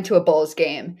 we went to a Bulls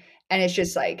game, and it's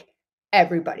just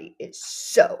everybody is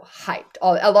so hyped.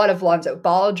 A lot of Lonzo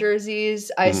Ball jerseys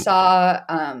I saw.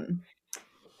 I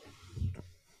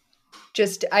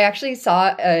actually saw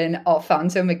an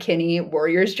Alfonso McKinney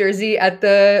Warriors jersey at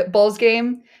the Bulls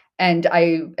game, and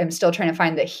I am still trying to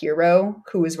find the hero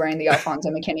who was wearing the Alfonso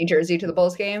McKinney jersey to the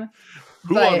Bulls game.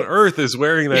 Who on earth is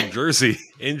wearing that jersey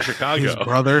in Chicago? His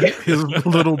brother, his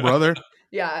little brother.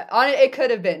 Yeah, it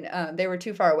could have been. They were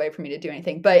too far away for me to do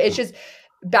anything, but it's just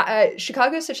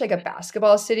Chicago is such a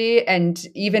basketball city, and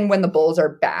even when the Bulls are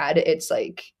bad, it's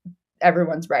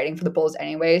everyone's writing for the Bulls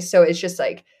anyway. So it's just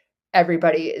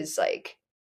everybody is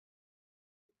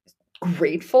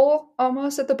grateful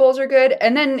almost that the Bulls are good.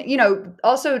 And then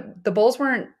also the Bulls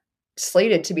weren't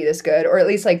slated to be this good, or at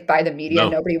least by the media,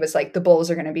 nobody was the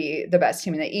Bulls are going to be the best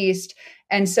team in the East.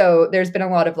 And so there's been a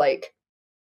lot of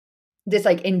this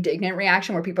indignant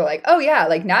reaction where people are oh yeah,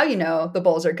 now the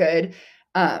Bulls are good.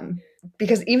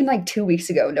 because even like 2 weeks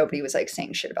ago, nobody was like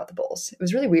saying shit about the Bulls. It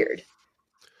was really weird.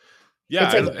 Yeah,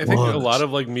 It's like- I think a lot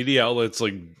of like media outlets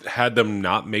like had them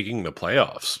not making the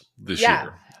playoffs this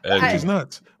year. And Which is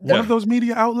nuts. One of those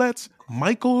media outlets,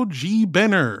 Michael G.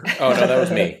 Benner. Oh no, that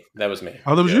was me. That was me.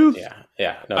 Oh, that was you?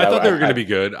 Yeah. No, I thought they were going to be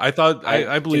good. I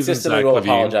believe in consistently Zach will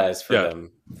Levine. apologize for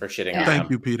them for shitting on Thank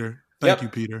them. you, Peter. Thank you,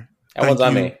 Peter. That one's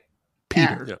on me.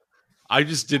 Peter. Yeah. I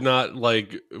just did not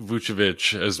like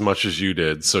Vucevic as much as you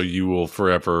did, so you will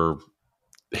forever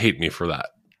hate me for that.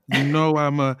 You know,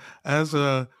 I'm as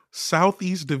a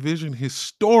Southeast Division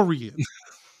historian.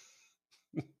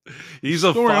 He's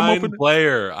a fine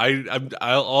player.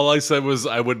 All I said was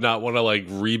I would not want to like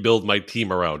rebuild my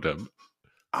team around him.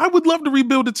 I would love to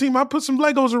rebuild a team. I put some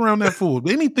Legos around that fool.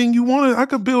 Anything you wanted, I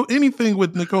could build anything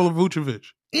with Nikola Vucevic.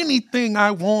 Anything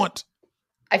I want.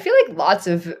 I feel like lots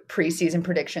of preseason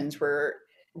predictions were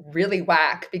really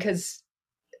whack because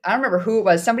I don't remember who it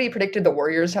was. Somebody predicted the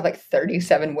Warriors to have like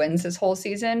 37 wins this whole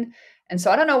season. And so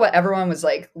I don't know what everyone was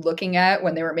like looking at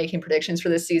when they were making predictions for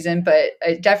this season, but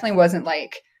it definitely wasn't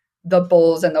like the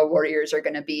Bulls and the Warriors are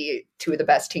going to be two of the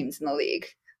best teams in the league.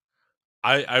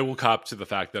 I will cop to the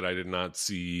fact that I did not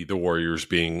see the Warriors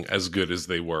being as good as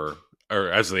they were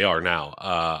or as they are now.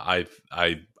 I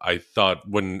thought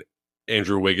when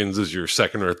Andrew Wiggins is your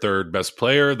second or third best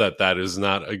player that is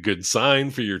not a good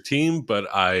sign for your team, but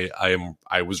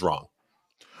I was wrong.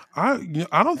 I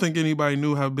don't think anybody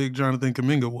knew how big Jonathan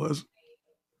Kuminga was.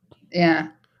 Yeah.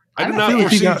 I did not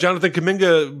foresee Jonathan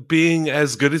Kuminga being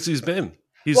as good as he's been.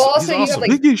 He's awesome. You have like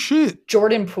big as shit.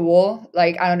 Jordan Poole.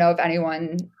 Like, I don't know if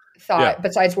anyone thought,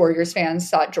 besides Warriors fans,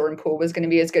 thought Jordan Poole was going to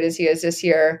be as good as he is this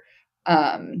year.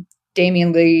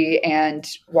 Damian Lee and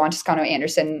Juan Toscano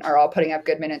Anderson are all putting up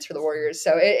good minutes for the Warriors.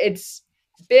 So it's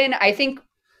been, I think,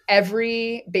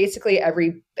 basically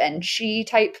every benchy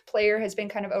type player has been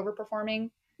kind of overperforming.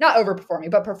 Not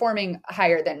overperforming, but performing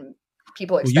higher than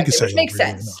people expected, which makes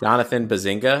sense. Jonathan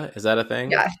Bazinga, is that a thing?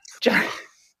 Yeah.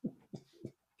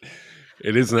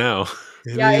 It is now.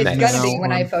 It's going to be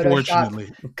when I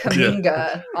Photoshop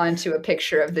Kuminga onto a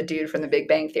picture of the dude from the Big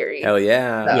Bang Theory. Hell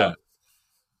yeah. So, yeah.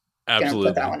 Absolutely.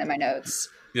 Gonna put that one in my notes.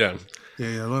 Yeah.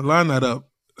 Yeah. Line that up.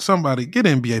 Somebody get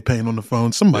NBA Paint on the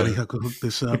phone. Somebody hook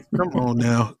this up. Come on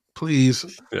now,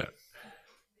 please. Yeah.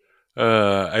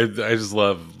 I just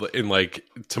love in like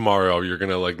tomorrow you're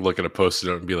gonna like look at a post-it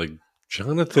note and be like,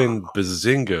 Jonathan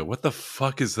Bazinga, what the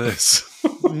fuck is this?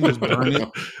 You just burn it.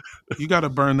 You got to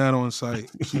burn that on site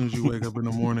as soon as you wake up in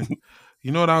the morning.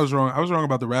 You know what I was wrong? I was wrong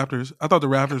about the Raptors. I thought the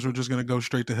Raptors were just going to go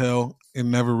straight to hell and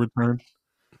never return.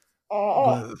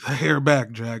 But they're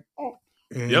back, Jack.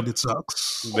 And it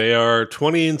sucks. They are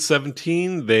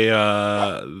 20-17. They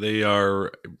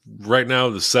are right now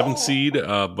the 7th seed,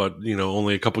 but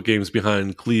only a couple games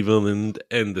behind Cleveland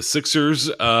and the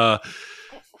Sixers.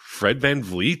 Fred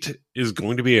VanVleet is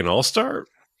going to be an all-star.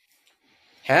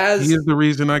 He is the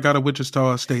reason I got a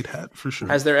Wichita State hat for sure.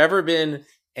 Has there ever been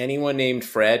anyone named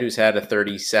Fred who's had a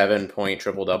 37-point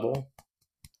triple-double?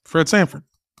 Fred Sanford.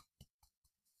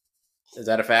 Is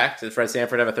that a fact? Did Fred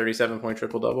Sanford have a 37-point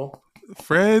triple-double?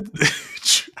 Fred...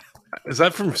 Is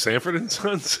that from Sanford and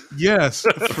Sons? Yes.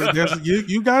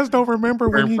 You guys don't remember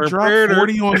when he dropped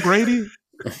 40 on Grady?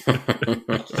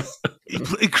 He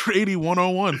played Grady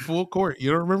 101 full court.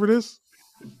 You don't remember this?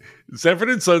 Sanford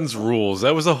and Sons rules.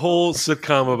 That was a whole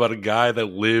sitcom about a guy that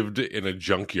lived in a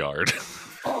junkyard.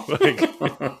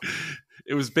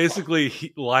 It was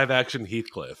basically live action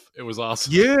Heathcliff. It was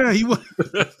awesome. Yeah, he was.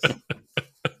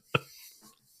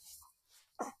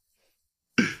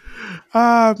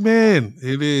 Man,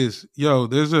 it is. Yo,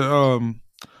 there's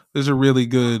a really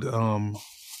good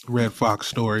Red Fox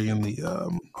story in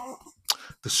the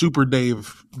Super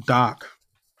Dave doc.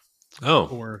 Oh,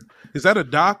 or is that a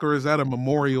doc or is that a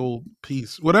memorial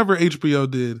piece? Whatever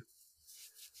HBO did.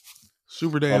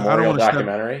 Super Dave. Memorial I don't want to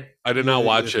documentary. I did not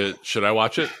watch it. Should I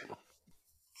watch it?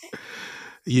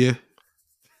 Yeah,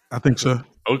 I think so.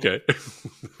 Okay.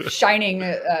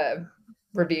 Shining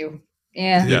review.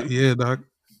 Yeah. Yeah, doc.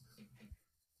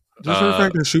 Just for the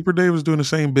fact that Super Dave was doing the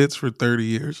same bits for 30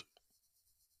 years.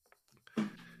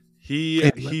 He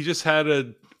just had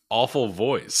an awful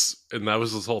voice, and that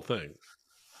was his whole thing.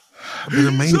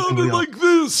 He sounded like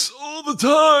this all the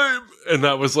time, and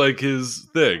that was like his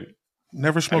thing.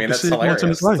 Never smoked a cig once in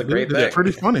his life. That's a great thing. It's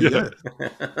pretty funny, yeah.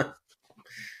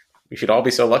 We should all be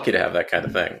so lucky to have that kind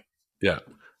of thing. Yeah.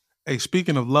 Hey,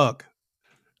 speaking of luck.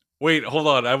 Wait, hold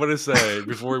on. I want to say,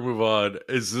 before we move on,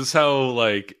 is this how,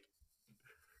 like,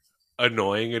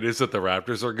 annoying it is that the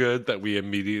Raptors are good that we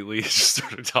immediately just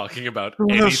started talking about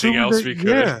anything else we could?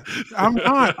 Yeah, I'm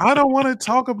not. I don't want to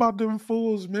talk about them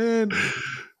fools, man.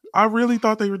 I really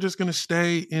thought they were just going to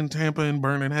stay in Tampa and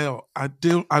burn in hell. I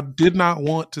did not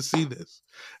want to see this.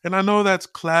 And I know that's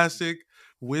classic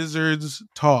Wizards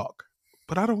talk,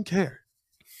 but I don't care.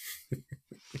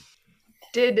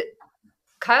 Did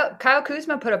Kyle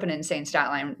Kuzma put up an insane stat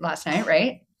line last night,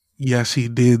 right? Yes, he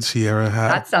did, Ciara.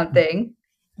 That's something.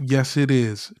 Yes, it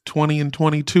is. 20 and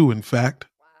 22, in fact.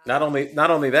 Not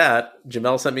only that,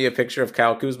 Jamel sent me a picture of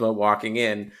Kyle Kuzma walking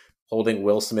in holding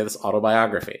Will Smith's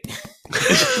autobiography.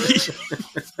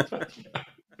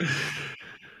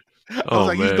 I was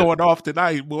like, man. He's going off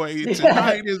tonight, boy.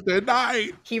 Tonight is the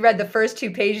night. He read the first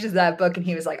 2 pages of that book and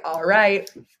he was like, all right.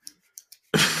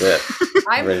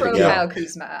 I'm pro Kyle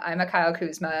Kuzma. I'm a Kyle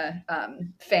Kuzma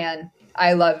fan.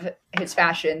 I love his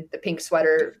fashion, the pink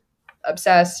sweater,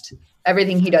 obsessed.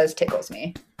 Everything he does tickles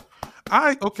me.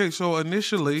 So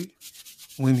initially,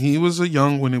 when he was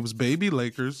when it was baby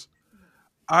Lakers,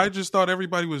 I just thought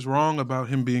everybody was wrong about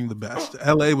him being the best.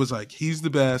 LA was like, he's the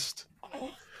best.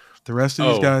 The rest of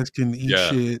these guys can eat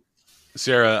shit.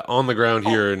 Ciara, on the ground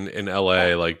here in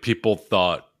LA, like people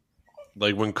thought,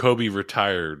 like when Kobe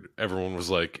retired, everyone was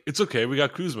like, "It's okay, we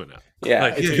got Kuzma now." Yeah,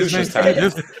 like, it's Kuzma's time.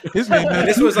 His name.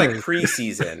 This was like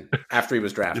preseason after he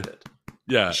was drafted.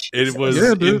 Yeah, it was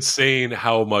insane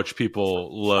how much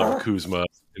people loved Kuzma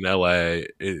in LA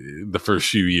in the first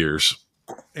few years.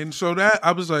 And so that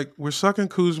I was like, we're sucking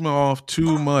Kuzma off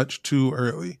too much too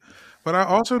early. But I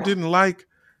also didn't like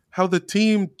how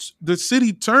the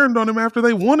city turned on him after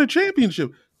they won a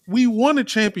championship. We won a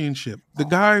championship. The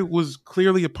guy was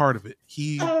clearly a part of it.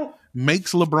 He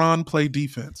makes LeBron play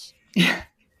defense.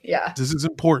 Yeah. This is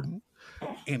important.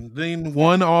 And then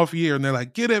 1 off year, and they're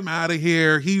like, get him out of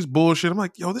here. He's bullshit. I'm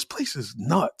like, yo, this place is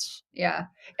nuts. Yeah.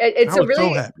 It's a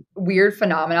really weird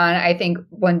phenomenon. I think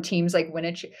when teams like win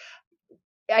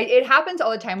it happens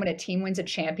all the time when a team wins a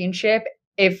championship.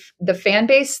 If the fan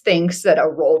base thinks that a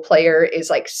role player is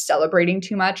like celebrating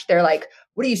too much, they're like,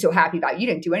 what are you so happy about? You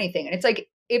didn't do anything. And it's like,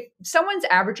 if someone's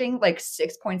averaging like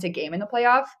 6 points a game in the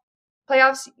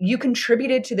playoffs, you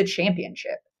contributed to the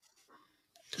championship.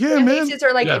 Yeah, fan man. bases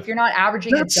are like, if you're not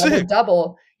averaging a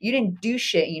double-double, you didn't do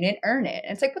shit. You didn't earn it.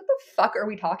 And it's like, what the fuck are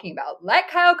we talking about? Let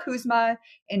Kyle Kuzma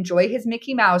enjoy his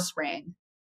Mickey Mouse ring.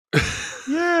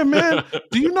 Yeah, man.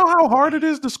 Do you know how hard it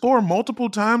is to score multiple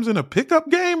times in a pickup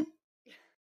game?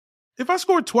 If I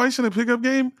scored twice in a pickup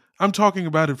game, I'm talking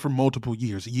about it for multiple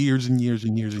years and years and years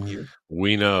and years.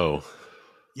 We know.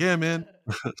 Yeah, man.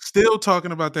 Still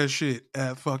talking about that shit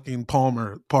at fucking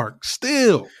Palmer Park.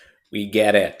 Still. We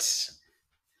get it.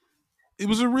 It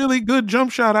was a really good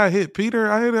jump shot I hit,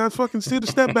 Peter. I fucking did a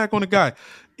step back on the guy.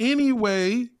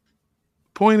 Anyway,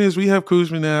 point is we have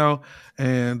Kuzma now,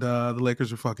 and the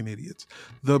Lakers are fucking idiots.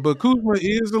 But Kuzma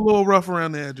is a little rough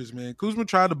around the edges, man. Kuzma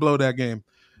tried to blow that game.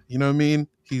 You know what I mean?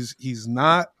 He's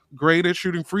not great at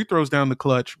shooting free throws down the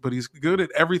clutch, but he's good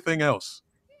at everything else.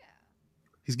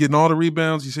 He's getting all the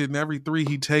rebounds. He's hitting every 3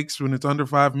 he takes when it's under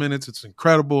 5 minutes. It's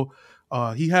incredible.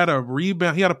 He had a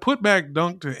rebound. He had a putback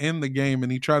dunk to end the game,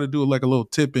 and he tried to do it like a little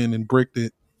tip in and bricked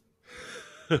it.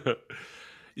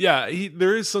 Yeah,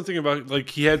 there is something about, like,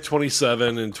 he had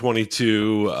 27 and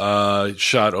 22,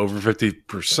 shot over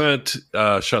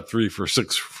 50%, shot 3 for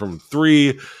 6 from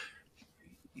 3.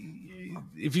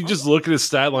 If you just look at his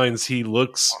stat lines, he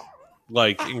looks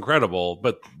like incredible,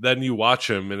 but then you watch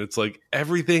him and it's like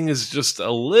everything is just a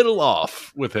little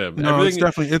off with him. No,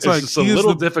 everything, it's like just a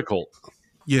little difficult.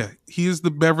 Yeah, he is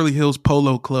the Beverly Hills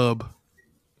Polo Club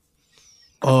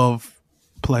of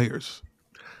players.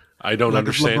 I don't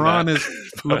understand that.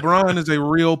 LeBron is a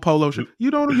real polo shoe.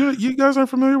 You guys aren't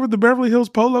familiar with the Beverly Hills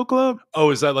Polo Club? Oh,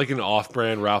 is that like an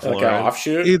off-brand Ralph Lauren? Like an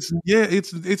offshoot?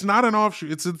 It's not an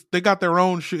offshoot. They got their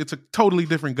own shoe. It's a totally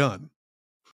different gun.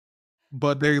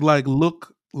 But they like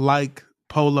look like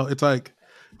polo. It's like,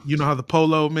 you know how the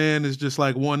polo man is just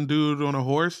like one dude on a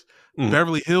horse? Mm.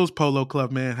 Beverly Hills Polo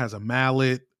Club man has a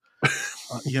mallet.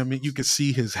 I mean, you can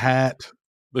see his hat.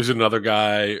 There's another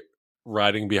guy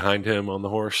riding behind him on the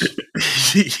horse.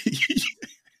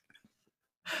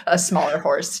 A smaller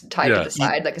horse tied to the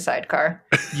side, like a sidecar.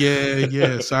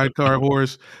 Yeah, sidecar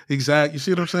horse. Exactly. You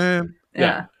see what I'm saying?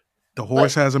 Yeah. The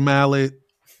horse has a mallet.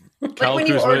 Like when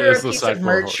you order a piece of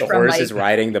merch the from horse is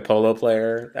riding the polo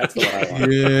player. That's the one I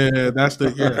want. Yeah, that's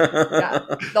yeah.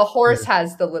 The horse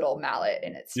has the little mallet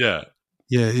in its Yeah.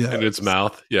 In its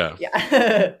mouth. Yeah.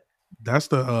 Yeah. That's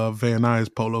the Van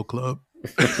Nuys Polo Club.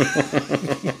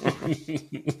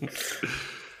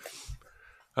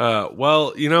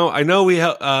 Well, I know we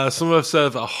have some of us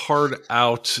have a hard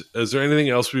out. Is there anything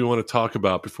else we want to talk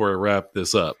about before I wrap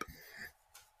this up?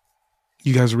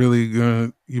 You guys really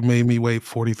you made me wait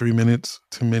 43 minutes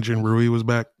to mention Rui was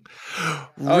back.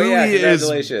 Oh yeah,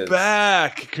 congratulations. Is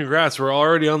back. Congrats. We're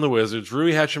already on the Wizards.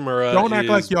 Rui Hachimura. Don't act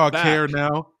like y'all back. care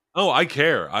now. Oh, I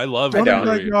care. I love Don't act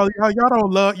Rui. like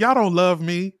y'all don't love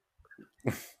me.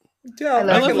 Yeah,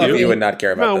 I love you and not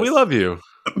care about this. We love you.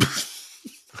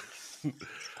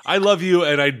 I love you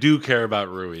and I do care about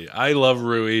Rui. I love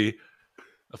Rui,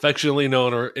 affectionately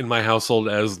known in my household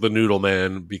as the Noodle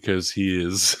Man because he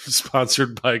is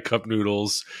sponsored by Cup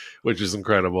Noodles, which is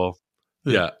incredible.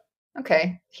 Yeah.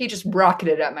 Okay. He just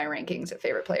rocketed up my rankings of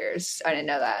favorite players. I didn't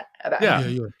know that about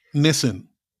him. Yeah. Nissen.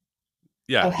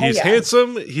 Yeah, he's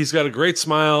handsome. He's got a great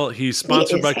smile. He's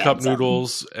sponsored by Cup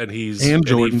Noodles, and he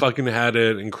fucking had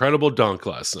an incredible dunk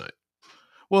last night.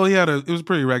 Well, it was a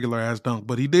pretty regular ass dunk,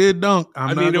 but he did dunk.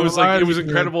 It was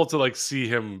incredible to like see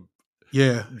him,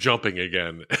 jumping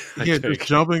again. Just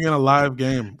jumping in a live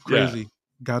game, crazy. Yeah.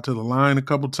 Got to the line a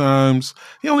couple times.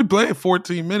 He only played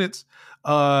 14 minutes.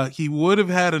 He would have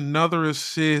had another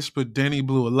assist, but Denny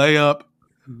blew a layup.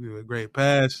 A great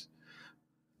pass.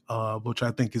 Which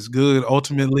I think is good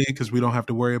ultimately because we don't have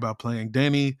to worry about playing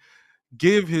Denny.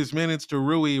 Give his minutes to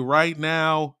Rui right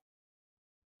now.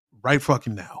 Right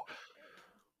fucking now.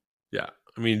 Yeah.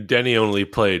 I mean, Denny only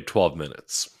played 12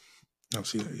 minutes. Oh,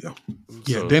 see, there you go.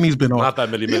 Yeah, Denny's been not that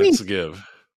many minutes to give.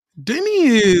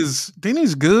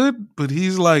 Denny's good, but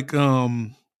he's like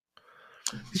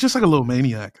he's just like a little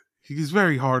maniac. He's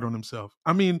very hard on himself.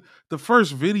 I mean, the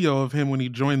first video of him when he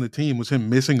joined the team was him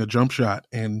missing a jump shot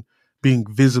and being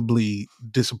visibly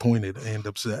disappointed and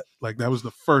upset. Like that was the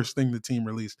first thing the team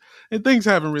released. And things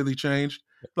haven't really changed.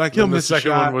 Like he'll miss a shot. The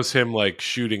second one was him like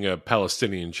shooting a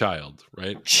Palestinian child,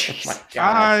 right? Oh my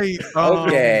God.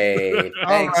 Okay.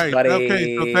 Thanks, buddy.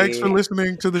 Okay, so thanks for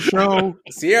listening to the show.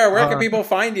 Ciara, where can people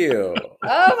find you? Oh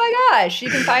my gosh. You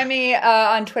can find me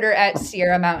on Twitter at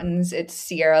Ciara Mountains. It's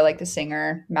Ciara like the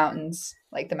singer, Mountains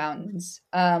like the mountains.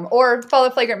 Or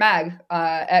follow Flagrant Mag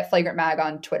at Flagrant Mag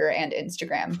on Twitter and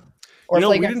Instagram. We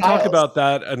didn't talk about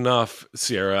that enough,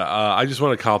 Ciara. I just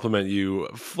want to compliment you.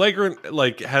 Flagrant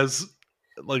has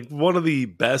one of the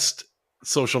best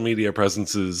social media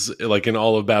presences in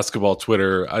all of basketball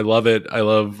Twitter. I love it. I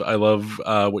love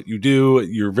what you do.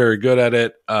 You're very good at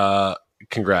it.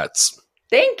 Congrats.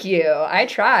 Thank you. I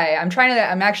try. I'm trying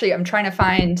to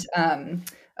find a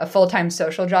full-time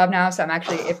social job now. So I'm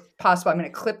actually, if possible, I'm going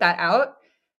to clip that out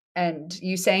and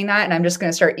you saying that, and I'm just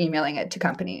going to start emailing it to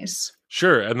companies.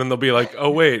 Sure, and then they'll be like, "Oh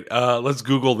wait, let's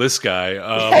Google this guy."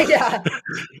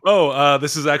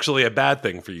 This is actually a bad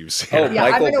thing for you, Ciara. Oh, yeah,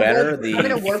 Michael Benner, the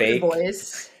fake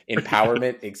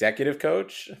empowerment executive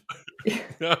coach. I'm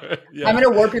going to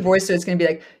warp your voice, so it's going to be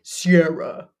like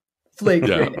Ciara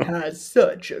Flagrant has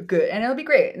such a good, and it'll be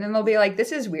great. And then they'll be like,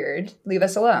 "This is weird. Leave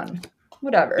us alone."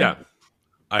 Whatever. Yeah,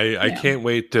 I can't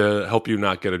wait to help you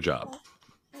not get a job.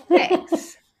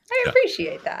 Thanks, I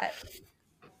appreciate that.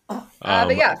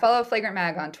 But yeah, follow Flagrant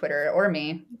Mag on Twitter or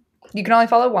me. You can only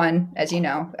follow one, as you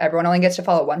know. Everyone only gets to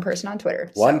follow one person on Twitter.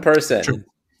 One person. True.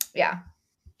 Yeah.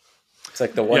 It's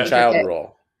like the one child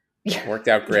rule. Yeah. Worked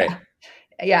out great.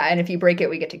 Yeah, and if you break it,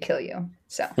 we get to kill you.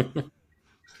 So.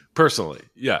 Personally,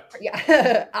 yeah.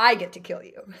 Yeah, I get to kill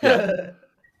you. Yeah.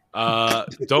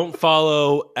 Don't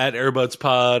follow at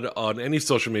AirbudsPod on any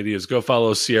social medias. Go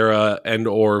follow Ciara and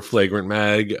or Flagrant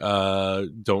Mag.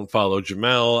 Don't follow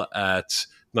Jamel at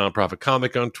Nonprofit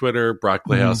Comic on Twitter, Brock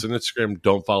Playhouse on Instagram.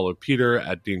 Don't follow Peter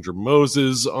at Danger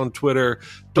Moses on Twitter.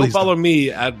 Don't follow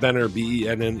me at Benner,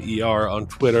 BENNER on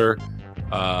Twitter.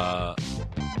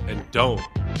 And don't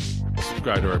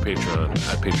subscribe to our Patreon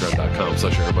at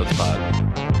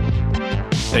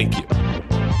patreon.com/AirbudsPod. Thank you.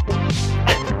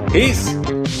 Peace.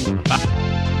 Bye.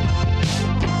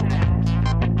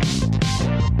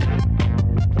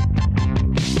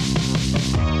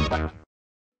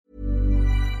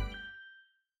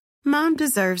 Mom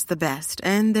deserves the best,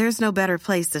 and there's no better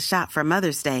place to shop for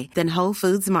Mother's Day than Whole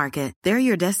Foods Market. They're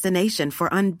your destination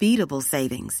for unbeatable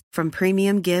savings, from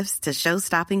premium gifts to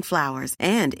show-stopping flowers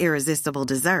and irresistible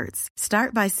desserts.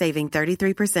 Start by saving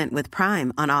 33% with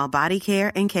Prime on all body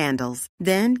care and candles.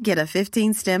 Then get a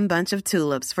 15-stem bunch of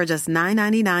tulips for just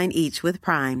 $9.99 each with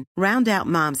Prime. Round out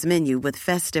Mom's menu with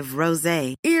festive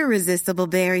rosé, irresistible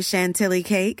berry chantilly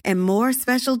cake, and more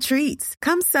special treats.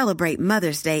 Come celebrate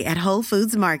Mother's Day at Whole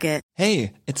Foods Market.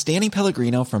 Hey, it's Danny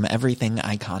Pellegrino from Everything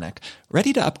Iconic.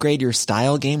 Ready to upgrade your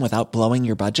style game without blowing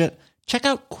your budget? Check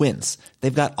out Quince.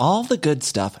 They've got all the good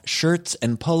stuff, shirts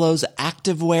and polos,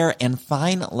 activewear, and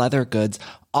fine leather goods,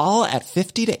 all at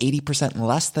 50 to 80%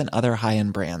 less than other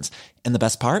high-end brands. And the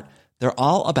best part? They're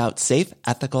all about safe,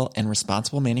 ethical, and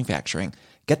responsible manufacturing.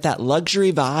 Get that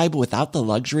luxury vibe without the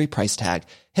luxury price tag.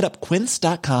 Hit up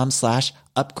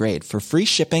quince.com/upgrade for free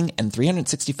shipping and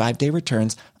 365-day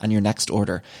returns on your next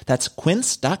order. That's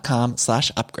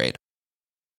quince.com/upgrade.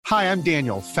 Hi, I'm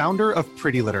Daniel, founder of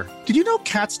Pretty Litter. Did you know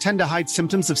cats tend to hide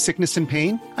symptoms of sickness and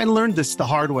pain? I learned this the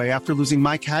hard way after losing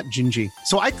my cat, Gingy.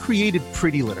 So I created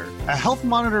Pretty Litter, a health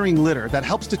monitoring litter that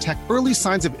helps detect early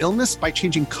signs of illness by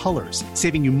changing colors,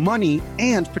 saving you money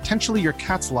and potentially your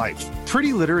cat's life.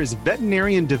 Pretty Litter is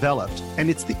veterinarian developed,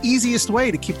 and it's the easiest way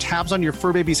to keep tabs on your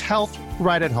fur baby's health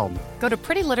right at home. Go to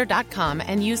prettylitter.com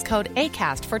and use code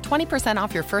ACAST for 20%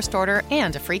 off your first order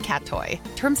and a free cat toy.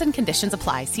 Terms and conditions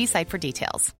apply. See site for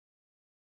details.